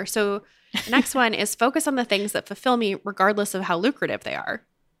together. So the next one is focus on the things that fulfill me regardless of how lucrative they are.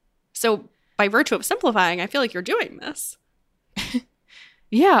 So by virtue of simplifying, I feel like you're doing this.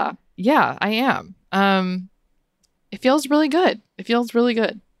 Yeah, I am. It feels really good.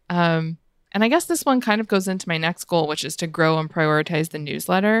 And I guess this one kind of goes into my next goal, which is to grow and prioritize the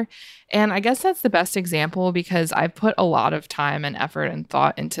newsletter. And I guess that's the best example because I've put a lot of time and effort and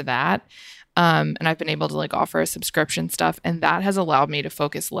thought into that. And I've been able to like offer a subscription stuff, and that has allowed me to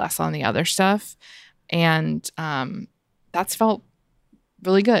focus less on the other stuff. And that's felt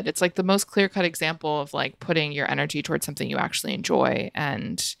really good. It's like the most clear-cut example of like putting your energy towards something you actually enjoy,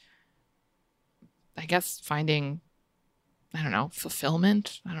 and I guess finding, I don't know,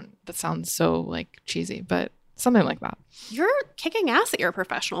 fulfillment. That sounds so like cheesy, but something like that. You're kicking ass at your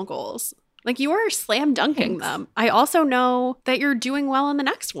professional goals. Like you are slam dunking Thanks. them. I also know that you're doing well in the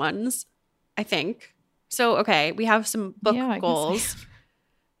next ones, I think. So, okay, we have some book goals.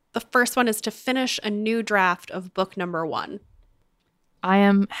 The first one is to finish a new draft of book number 1. I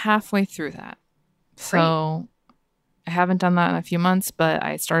am halfway through that. So I haven't done that in a few months, but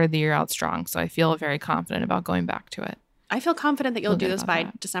I started the year out strong. So I feel very confident about going back to it. I feel confident that you'll do this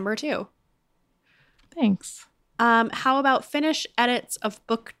by December too. Thanks. How about finish edits of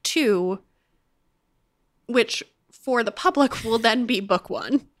book 2, which for the public will then be book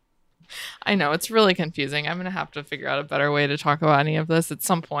 1. I know, it's really confusing. I'm going to have to figure out a better way to talk about any of this at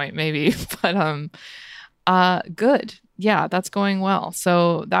some point, maybe. But good. Yeah, that's going well.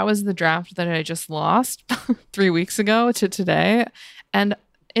 So that was the draft that I just lost 3 weeks ago to today. And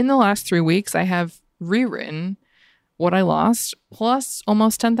in the last 3 weeks, I have rewritten what I lost plus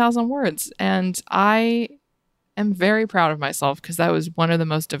almost 10,000 words. And I am very proud of myself because that was one of the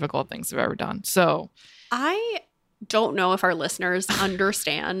most difficult things I've ever done. So I don't know if our listeners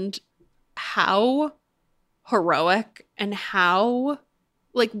understand how heroic and how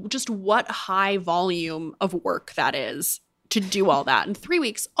like just what high volume of work that is to do all that in 3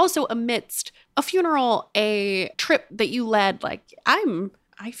 weeks. Also amidst a funeral, a trip that you led. Like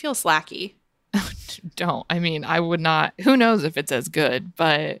I feel slacky. Don't. I mean, I would not. Who knows if it's as good,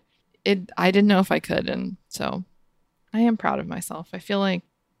 but I didn't know if I could. And so I am proud of myself. I feel like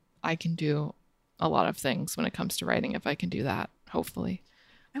I can do a lot of things when it comes to writing if I can do that, hopefully.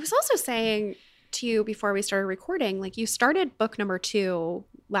 I was also saying to you before we started recording, like you started book number 2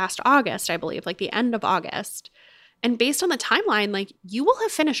 last August, I believe, like the end of August. And based on the timeline, like you will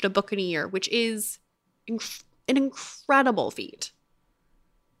have finished a book in a year, which is an incredible feat.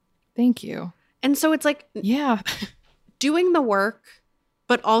 Thank you. And so it's like, yeah, doing the work,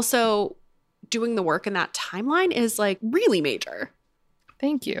 but also doing the work in that timeline is like really major.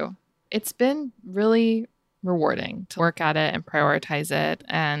 Thank you. It's been really rewarding to work at it and prioritize it.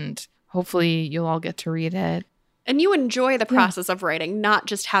 And hopefully you'll all get to read it. And you enjoy the process of writing, not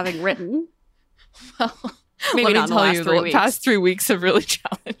just having written. Well, maybe not in the last 3 weeks. The past 3 weeks have really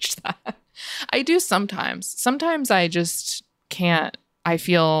challenged that. I do sometimes. Sometimes I just can't. I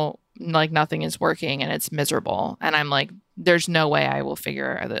feel like nothing is working and it's miserable. And I'm like, there's no way I will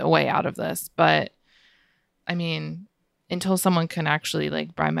figure a way out of this. But I mean, until someone can actually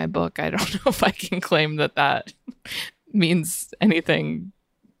like buy my book, I don't know if I can claim that means anything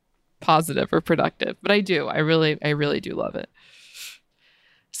positive or productive. But I do. I really do love it.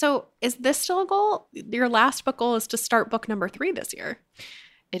 So is this still a goal? Your last book goal is to start book number 3 this year.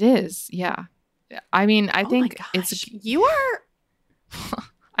 It is. Yeah. I mean, I think it's. You are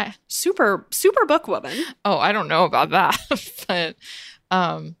super book woman. Oh, I don't know about that. But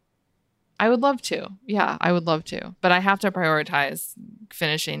I would love to. Yeah, I would love to. But I have to prioritize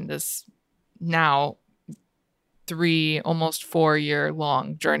finishing this now 3, almost 4 year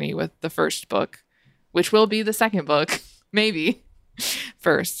long journey with the first book, which will be the second book, maybe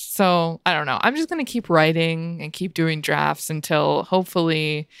first. So I don't know. I'm just going to keep writing and keep doing drafts until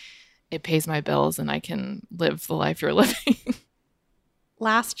hopefully it pays my bills and I can live the life you're living.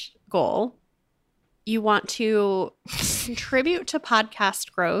 Last goal, you want to contribute to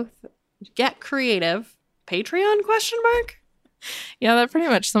podcast growth, get creative, Patreon ? Yeah, that pretty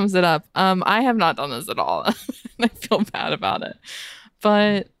much sums it up. I have not done this at all. I feel bad about it.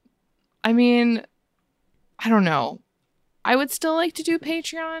 But I mean, I don't know. I would still like to do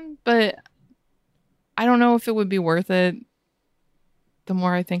Patreon, but I don't know if it would be worth it. The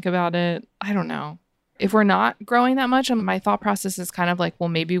more I think about it, I don't know. If we're not growing that much, my thought process is kind of like, well,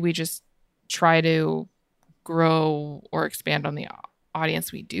 maybe we just try to grow or expand on the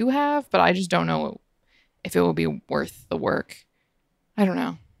audience we do have, but I just don't know if it will be worth the work. I don't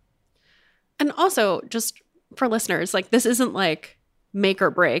know. And also, just for listeners, like this isn't like make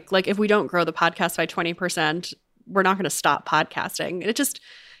or break. Like if we don't grow the podcast by 20%, we're not going to stop podcasting. It just,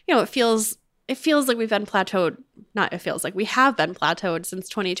 it feels like we've been plateaued. Not it feels like we have been plateaued since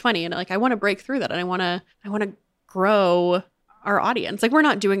 2020. And like I want to break through that and I want to grow our audience. Like we're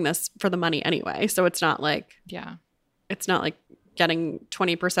not doing this for the money anyway. So it's not like getting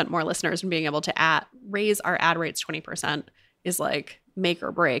 20% more listeners and being able to raise our ad rates 20% is like make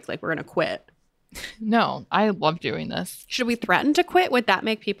or break. Like we're going to quit. No, I love doing this. Should we threaten to quit? Would that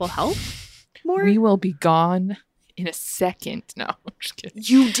make people help more? We will be gone in a second. No, I'm just kidding.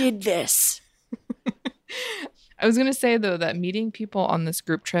 You did this. I was going to say, though, that meeting people on this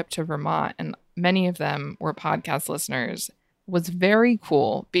group trip to Vermont, and many of them were podcast listeners, was very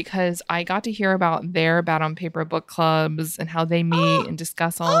cool because I got to hear about their Bad on Paper book clubs and how they meet and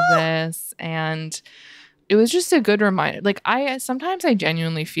discuss all of this. And it was just a good reminder. Like sometimes I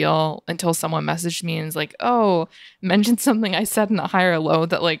genuinely feel until someone messaged me and is like, oh, mention something I said in a high or low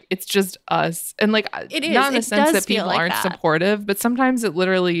that like, it's just us. And like, it is. Not in the sense that people like aren't that. supportive, but sometimes it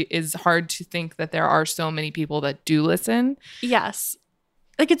literally is hard to think that there are so many people that do listen. Yes.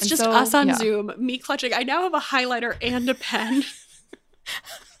 Like it's just us on Zoom, me clutching. I now have a highlighter and a pen.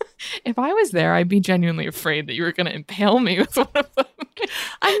 If I was there, I'd be genuinely afraid that you were going to impale me with one of them.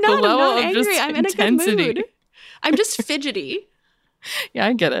 I'm not angry. I'm in a good mood. I'm just fidgety. Yeah,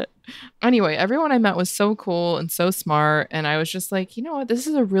 I get it. Anyway, everyone I met was so cool and so smart. And I was just like, you know what? This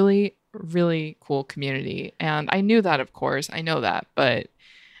is a really, really cool community. And I knew that, of course. I know that. But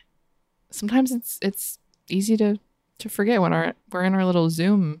sometimes it's easy to forget when we're in our little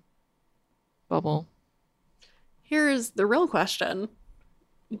Zoom bubble. Here's the real question.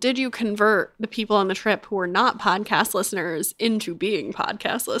 Did you convert the people on the trip who were not podcast listeners into being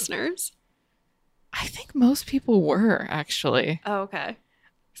podcast listeners? I think most people were, actually. Oh, okay.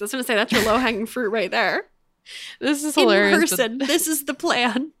 So I was going to say, that's your low-hanging fruit right there. This is hilarious. In person, this is the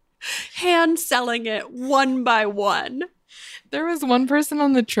plan. Hand selling it one by one. There was one person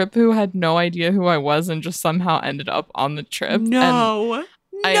on the trip who had no idea who I was and just somehow ended up on the trip. No.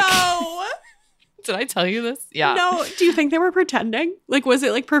 Did I tell you this? Yeah. No. Do you think they were pretending? Like, was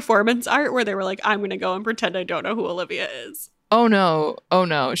it like performance art where they were like, I'm going to go and pretend I don't know who Olivia is? Oh,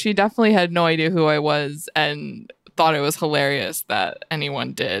 no. She definitely had no idea who I was and thought it was hilarious that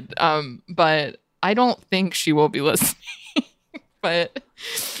anyone did. But I don't think she will be listening. But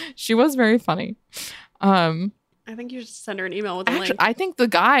she was very funny. I think you should send her an email with a link. I think the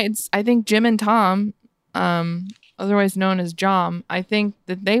guides, Jim and Tom, otherwise known as Jom, I think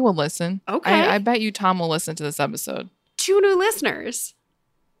that they will listen. Okay. I bet you Tom will listen to this episode. 2 new listeners.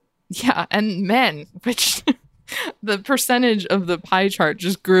 Yeah, and men, which The percentage of the pie chart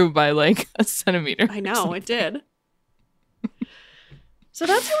just grew by like a centimeter. I know, it did. So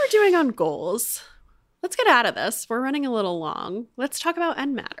that's how we're doing on goals. Let's get out of this. We're running a little long. Let's talk about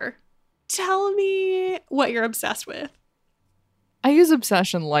end matter. Tell me what you're obsessed with. I use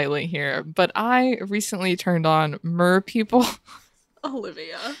obsession lightly here, but I recently turned on Mer People.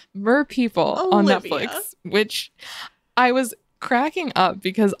 Olivia. Mer People on Netflix, which I was cracking up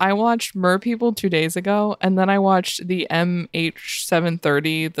because I watched Mer People 2 days ago, and then I watched the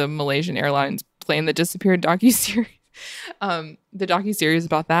MH730, the Malaysian Airlines plane that disappeared docuseries. The docuseries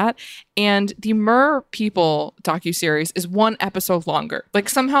about that, and the Mer People docuseries is 1 episode longer. Like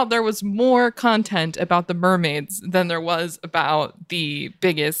somehow there was more content about the mermaids than there was about the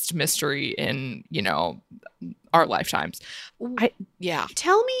biggest mystery in, you know, our lifetimes.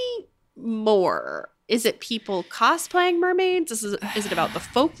 Tell me more. Is it people cosplaying mermaids? Is it about the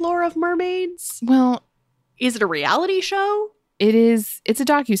folklore of mermaids? Well, is it a reality show? It's a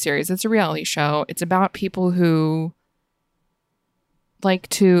docuseries. It's a reality show. It's about people who like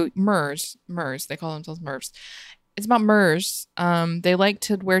to MERS, they call themselves MERS. It's about MERS. They like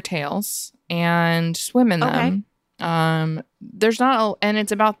to wear tails and swim in them. There's not, and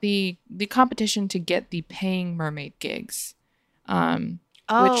it's about the competition to get the paying mermaid gigs,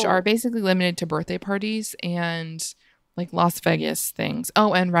 which are basically limited to birthday parties and like Las Vegas things.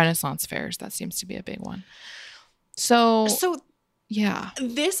 Oh, and Renaissance fairs. That seems to be a big one. So yeah.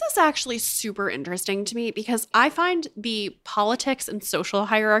 This is actually super interesting to me because I find the politics and social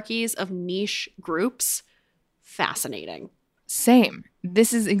hierarchies of niche groups fascinating. Same.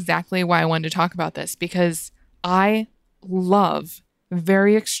 This is exactly why I wanted to talk about this, because I love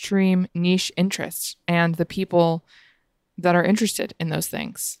very extreme niche interests and the people that are interested in those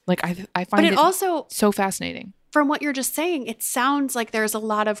things. Like I find it also so fascinating. From what you're just saying, it sounds like there's a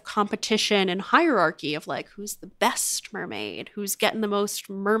lot of competition and hierarchy of like who's the best mermaid, who's getting the most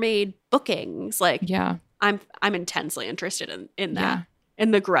mermaid bookings. Like, yeah, I'm intensely interested in that,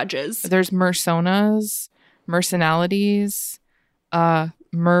 in the grudges. There's mersonas, mercenalities,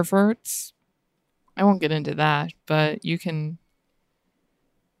 merverts. I won't get into that, but you can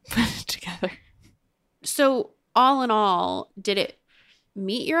put it together. So all in all, did it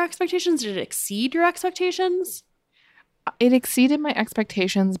meet your expectations? Did it exceed your expectations? It exceeded my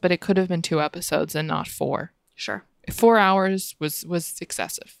expectations, but it could have been 2 episodes and not 4. Sure. 4 hours was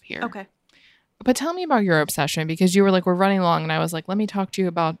excessive here. Okay. But tell me about your obsession, because you were like, we're running long, and I was like, let me talk to you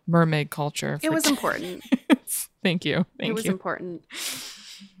about mermaid culture. It was important. Thank you. It was important.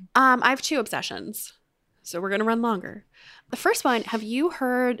 I have 2 obsessions, so we're going to run longer. The first one, have you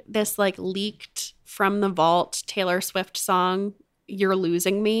heard this like leaked from the vault Taylor Swift song, You're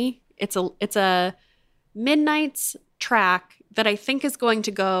Losing Me? It's a Midnight's track that I think is going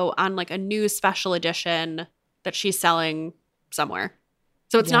to go on like a new special edition that she's selling somewhere.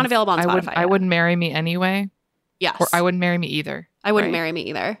 So it's not available on Spotify. I wouldn't marry me anyway. Yes. Or I wouldn't marry me either. I wouldn't marry me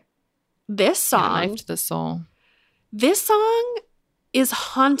either. This song. Knife to the soul. This song is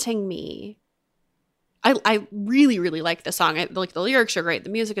haunting me. I really, really like the song. Like the lyrics are great. The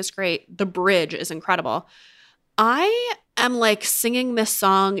music is great. The bridge is incredible. I am like singing this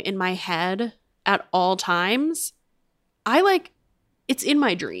song in my head at all times. It's in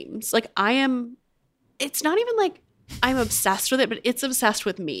my dreams. Like it's not even like I'm obsessed with it, but it's obsessed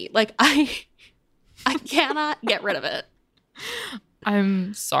with me. Like I cannot get rid of it.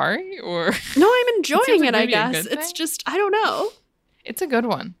 I'm sorry, or no, I'm enjoying it, I guess. It's just, I don't know. It's a good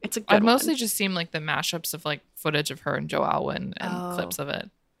one. It's a good one. I've mostly just seen like the mashups of like footage of her and Joe Alwyn and clips of it.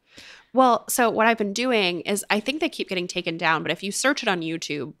 Well, so what I've been doing is I think they keep getting taken down, but if you search it on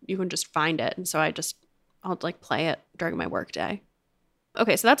YouTube, you can just find it. And so I'll like play it during my work day.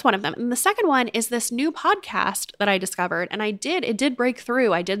 Okay, so that's one of them. And the second one is this new podcast that I discovered, and it did break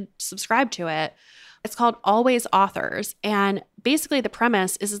through. I did subscribe to it. It's called Always Authors. And basically the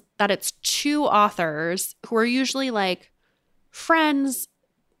premise is that it's 2 authors who are usually like friends,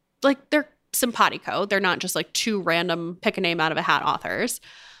 like they're simpatico. They're not just like 2 random pick a name out of a hat authors.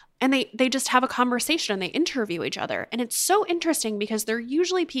 And they just have a conversation and they interview each other. And it's so interesting because they're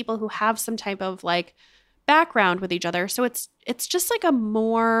usually people who have some type of like background with each other. So it's just like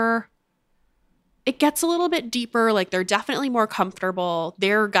it gets a little bit deeper. Like they're definitely more comfortable.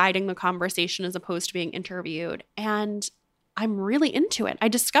 They're guiding the conversation as opposed to being interviewed. And I'm really into it. I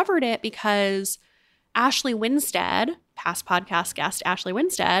discovered it because Ashley Winstead, past podcast guest Ashley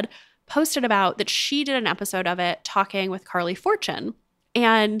Winstead, posted about that she did an episode of it talking with Carly Fortune.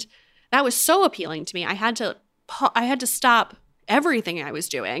 And that was so appealing to me. I had to stop everything I was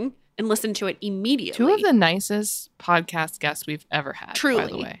doing and listen to it immediately. 2 of the nicest podcast guests we've ever had, truly, by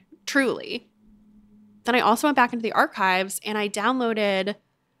the way. Truly. then I also went back into the archives and I downloaded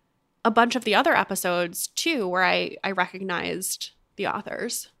a bunch of the other episodes too, where I recognized the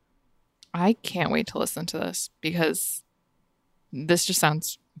authors. I can't wait to listen to this because this just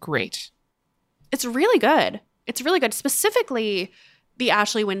sounds great. It's really good. It's really good. Specifically, the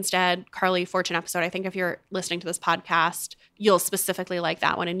Ashley Winstead, Carly Fortune episode. I think if you're listening to this podcast, you'll specifically like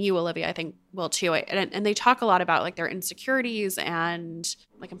that one. And you, Olivia, I think will too. And they talk a lot about like their insecurities and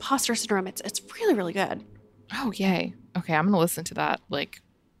like imposter syndrome. It's really, really good. Oh, yay. Okay, I'm going to listen to that. Like,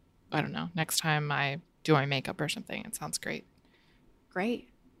 I don't know, next time I do my makeup or something. It sounds great. Great.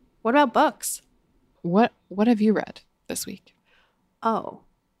 What about books? What have you read this week? Oh,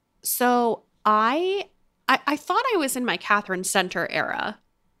 so I thought I was in my Catherine Center era,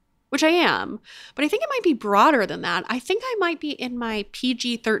 which I am, but I think it might be broader than that. I think I might be in my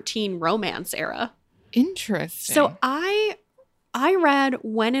PG-13 romance era. Interesting. So I read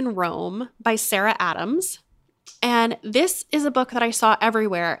When in Rome by Sarah Adams, and this is a book that I saw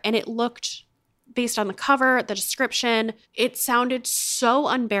everywhere, and it looked, based on the cover, the description, it sounded so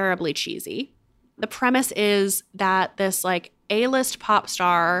unbearably cheesy. The premise is that this like A-list pop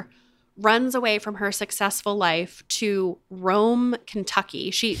star runs away from her successful life to Rome,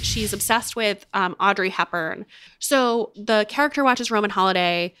 Kentucky. She's obsessed with Audrey Hepburn. So the character watches Roman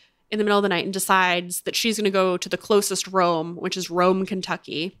Holiday in the middle of the night and decides that she's going to go to the closest Rome, which is Rome,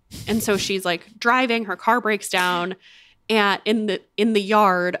 Kentucky. And so she's like driving, her car breaks down and in the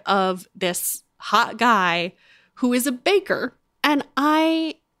yard of this hot guy who is a baker. And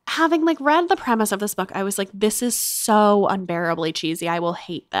having like read the premise of this book, I was like, this is so unbearably cheesy. I will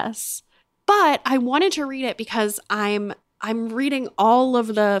hate this. But I wanted to read it because I'm reading all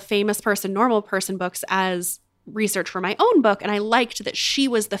of the famous person, normal person books as research for my own book. And I liked that she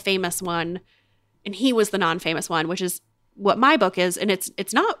was the famous one and he was the non-famous one, which is what my book is. And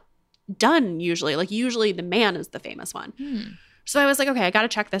it's not done usually. Like usually the man is the famous one. So I was like, okay, I got to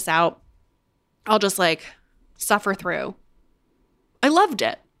check this out. I'll just like suffer through. I loved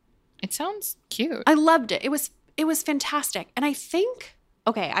it. It sounds cute. I loved it. It was fantastic. And I think,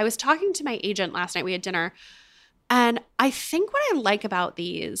 okay, I was talking to my agent last night. We had dinner. And I think what I like about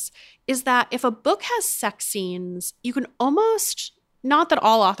these is that if a book has sex scenes, you can almost, not that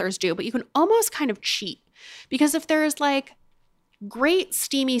all authors do, but you can almost kind of cheat. Because if there's like great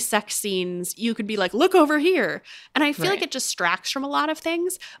steamy sex scenes, you could be like, look over here. And I feel like it distracts from a lot of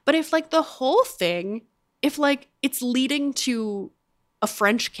things. But if like the whole thing, if like it's leading to a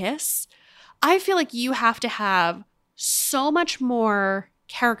French kiss, I feel like you have to have so much more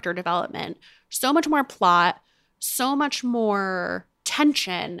character development, so much more plot, so much more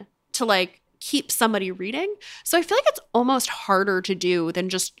tension to like keep somebody reading. So I feel like it's almost harder to do than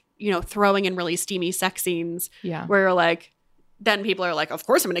just, throwing in really steamy sex scenes. Yeah. Where you're like, then people are like, of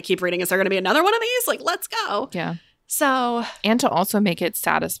course I'm going to keep reading. Is there going to be another one of these? Like, let's go. Yeah. So. And to also make it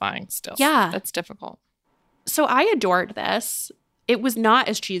satisfying still. Yeah. That's difficult. So I adored this. It was not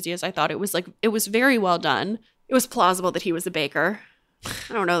as cheesy as I thought. It was very well done. It was plausible that he was a baker.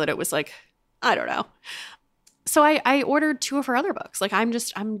 I don't know that it was like, I don't know. So I ordered 2 of her other books. Like I'm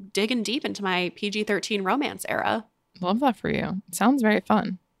digging deep into my PG-13 romance era. Love that for you. It sounds very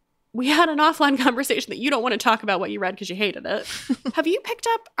fun. We had an offline conversation that you don't want to talk about what you read because you hated it. Have you picked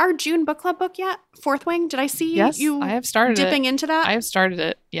up our June book club book yet? Fourth Wing? Did I see you I have started dipping into that? I have started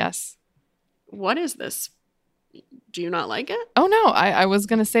it, yes. What is this? Do you not like it? Oh, no. I was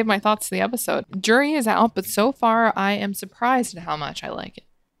going to save my thoughts to the episode. Jury is out, but so far I am surprised at how much I like it.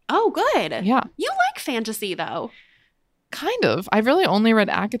 Oh, good. Yeah. You like fantasy, though. Kind of. I've really only read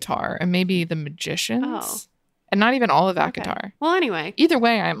ACOTAR and maybe The Magicians. Oh. And not even all of ACOTAR. Okay. Well, anyway. Either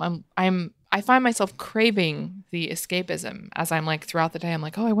way, I find myself craving the escapism as I'm like throughout the day. I'm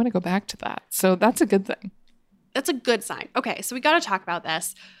like, oh, I want to go back to that. So that's a good thing. That's a good sign. Okay, so we got to talk about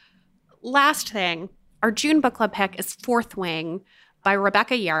this. Last thing, our June book club pick is Fourth Wing by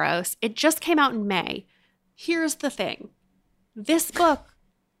Rebecca Yarros. It just came out in May. Here's the thing. This book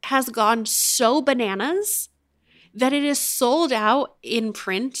has gone so bananas that it is sold out in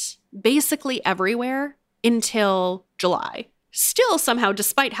print basically everywhere until July. Still somehow,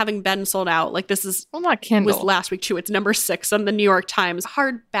 despite having been sold out, like this is not Kindle. Was last week too. It's number 6 on the New York Times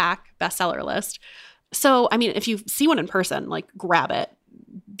hardback bestseller list. So, I mean, if you see one in person, like grab it.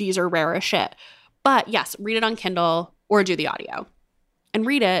 These are rare as shit. But yes, read it on Kindle or do the audio. And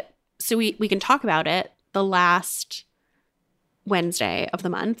read it so we can talk about it the last Wednesday of the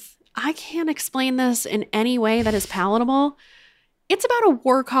month. I can't explain this in any way that is palatable. It's about a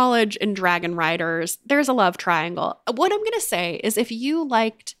war college and dragon riders. There's a love triangle. What I'm going to say is if you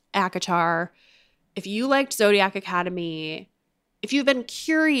liked ACOTAR, if you liked Zodiac Academy, if you've been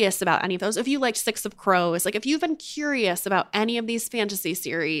curious about any of those, if you liked Six of Crows, like if you've been curious about any of these fantasy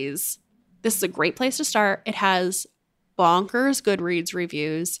series, this is a great place to start. It has bonkers Goodreads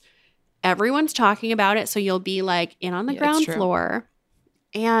reviews. Everyone's talking about it, so you'll be like in on the ground floor.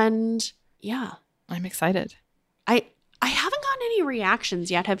 And yeah. I'm excited. I haven't gotten any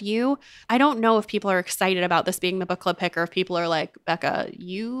reactions yet. Have you? I don't know if people are excited about this being the book club pick or if people are like, Becca,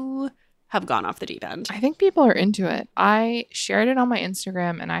 you have gone off the deep end. I think people are into it. I shared it on my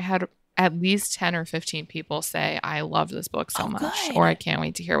Instagram and I had at least 10 or 15 people say, I love this book so much, good. Or I can't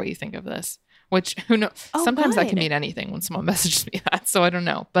wait to hear what you think of this. Which, who knows? Sometimes that can mean anything when someone messages me that. So I don't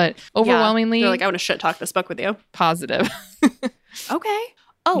know. But overwhelmingly, they're like, I want to shit talk this book with you. Positive. Okay.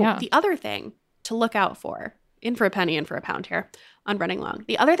 Oh, the other thing to look out for, in for a penny, in for a pound here on Running Long.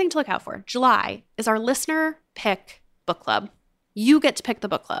 The other thing to look out for, July, is our listener pick book club. You get to pick the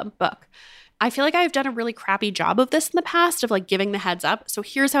book club book. I feel like I've done a really crappy job of this in the past of like giving the heads up. So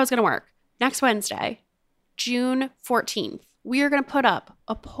here's how it's going to work. Next Wednesday, June 14th, we are going to put up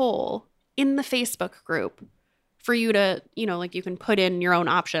a poll in the Facebook group for you to, like you can put in your own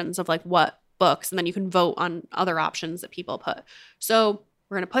options of like what books, and then you can vote on other options that people put. So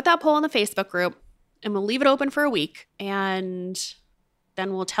we're going to put that poll in the Facebook group and we'll leave it open for a week. And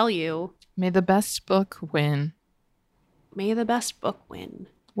then we'll tell you. May the best book win. May the best book win.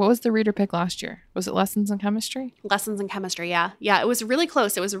 What was the reader pick last year? Was it Lessons in Chemistry? Lessons in Chemistry, yeah. Yeah, it was really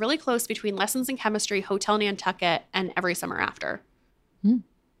close. It was really close between Lessons in Chemistry, Hotel Nantucket, and Every Summer After.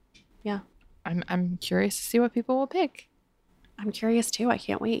 Yeah. I'm curious to see what people will pick. I'm curious too. I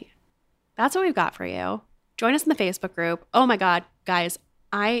can't wait. That's what we've got for you. Join us in the Facebook group. Oh my God, guys,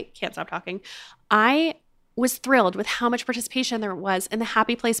 I can't stop talking. I was thrilled with how much participation there was in the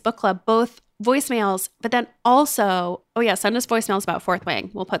Happy Place Book Club, both voicemails, but then also, send us voicemails about Fourth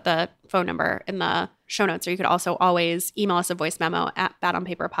Wing. We'll put the phone number in the show notes, or you could also always email us a voice memo at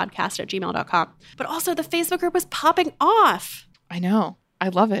badonpaperpodcast@gmail.com. But also the Facebook group was popping off. I know. I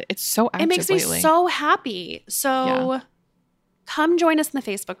love it. It's so active. It makes me so happy. So come join us in the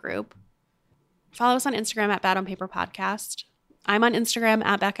Facebook group. Follow us on Instagram at Bad on Paper Podcast. I'm on Instagram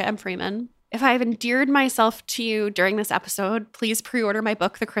at Becca M. Freeman. If I've endeared myself to you during this episode, please pre-order my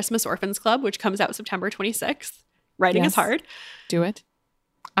book, The Christmas Orphans Club, which comes out September 26th. Writing is hard. Do it.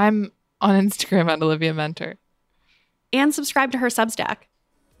 I'm on Instagram at Olivia Mentor. And subscribe to her Substack.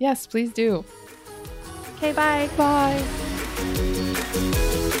 Yes, please do. Okay, bye. Bye.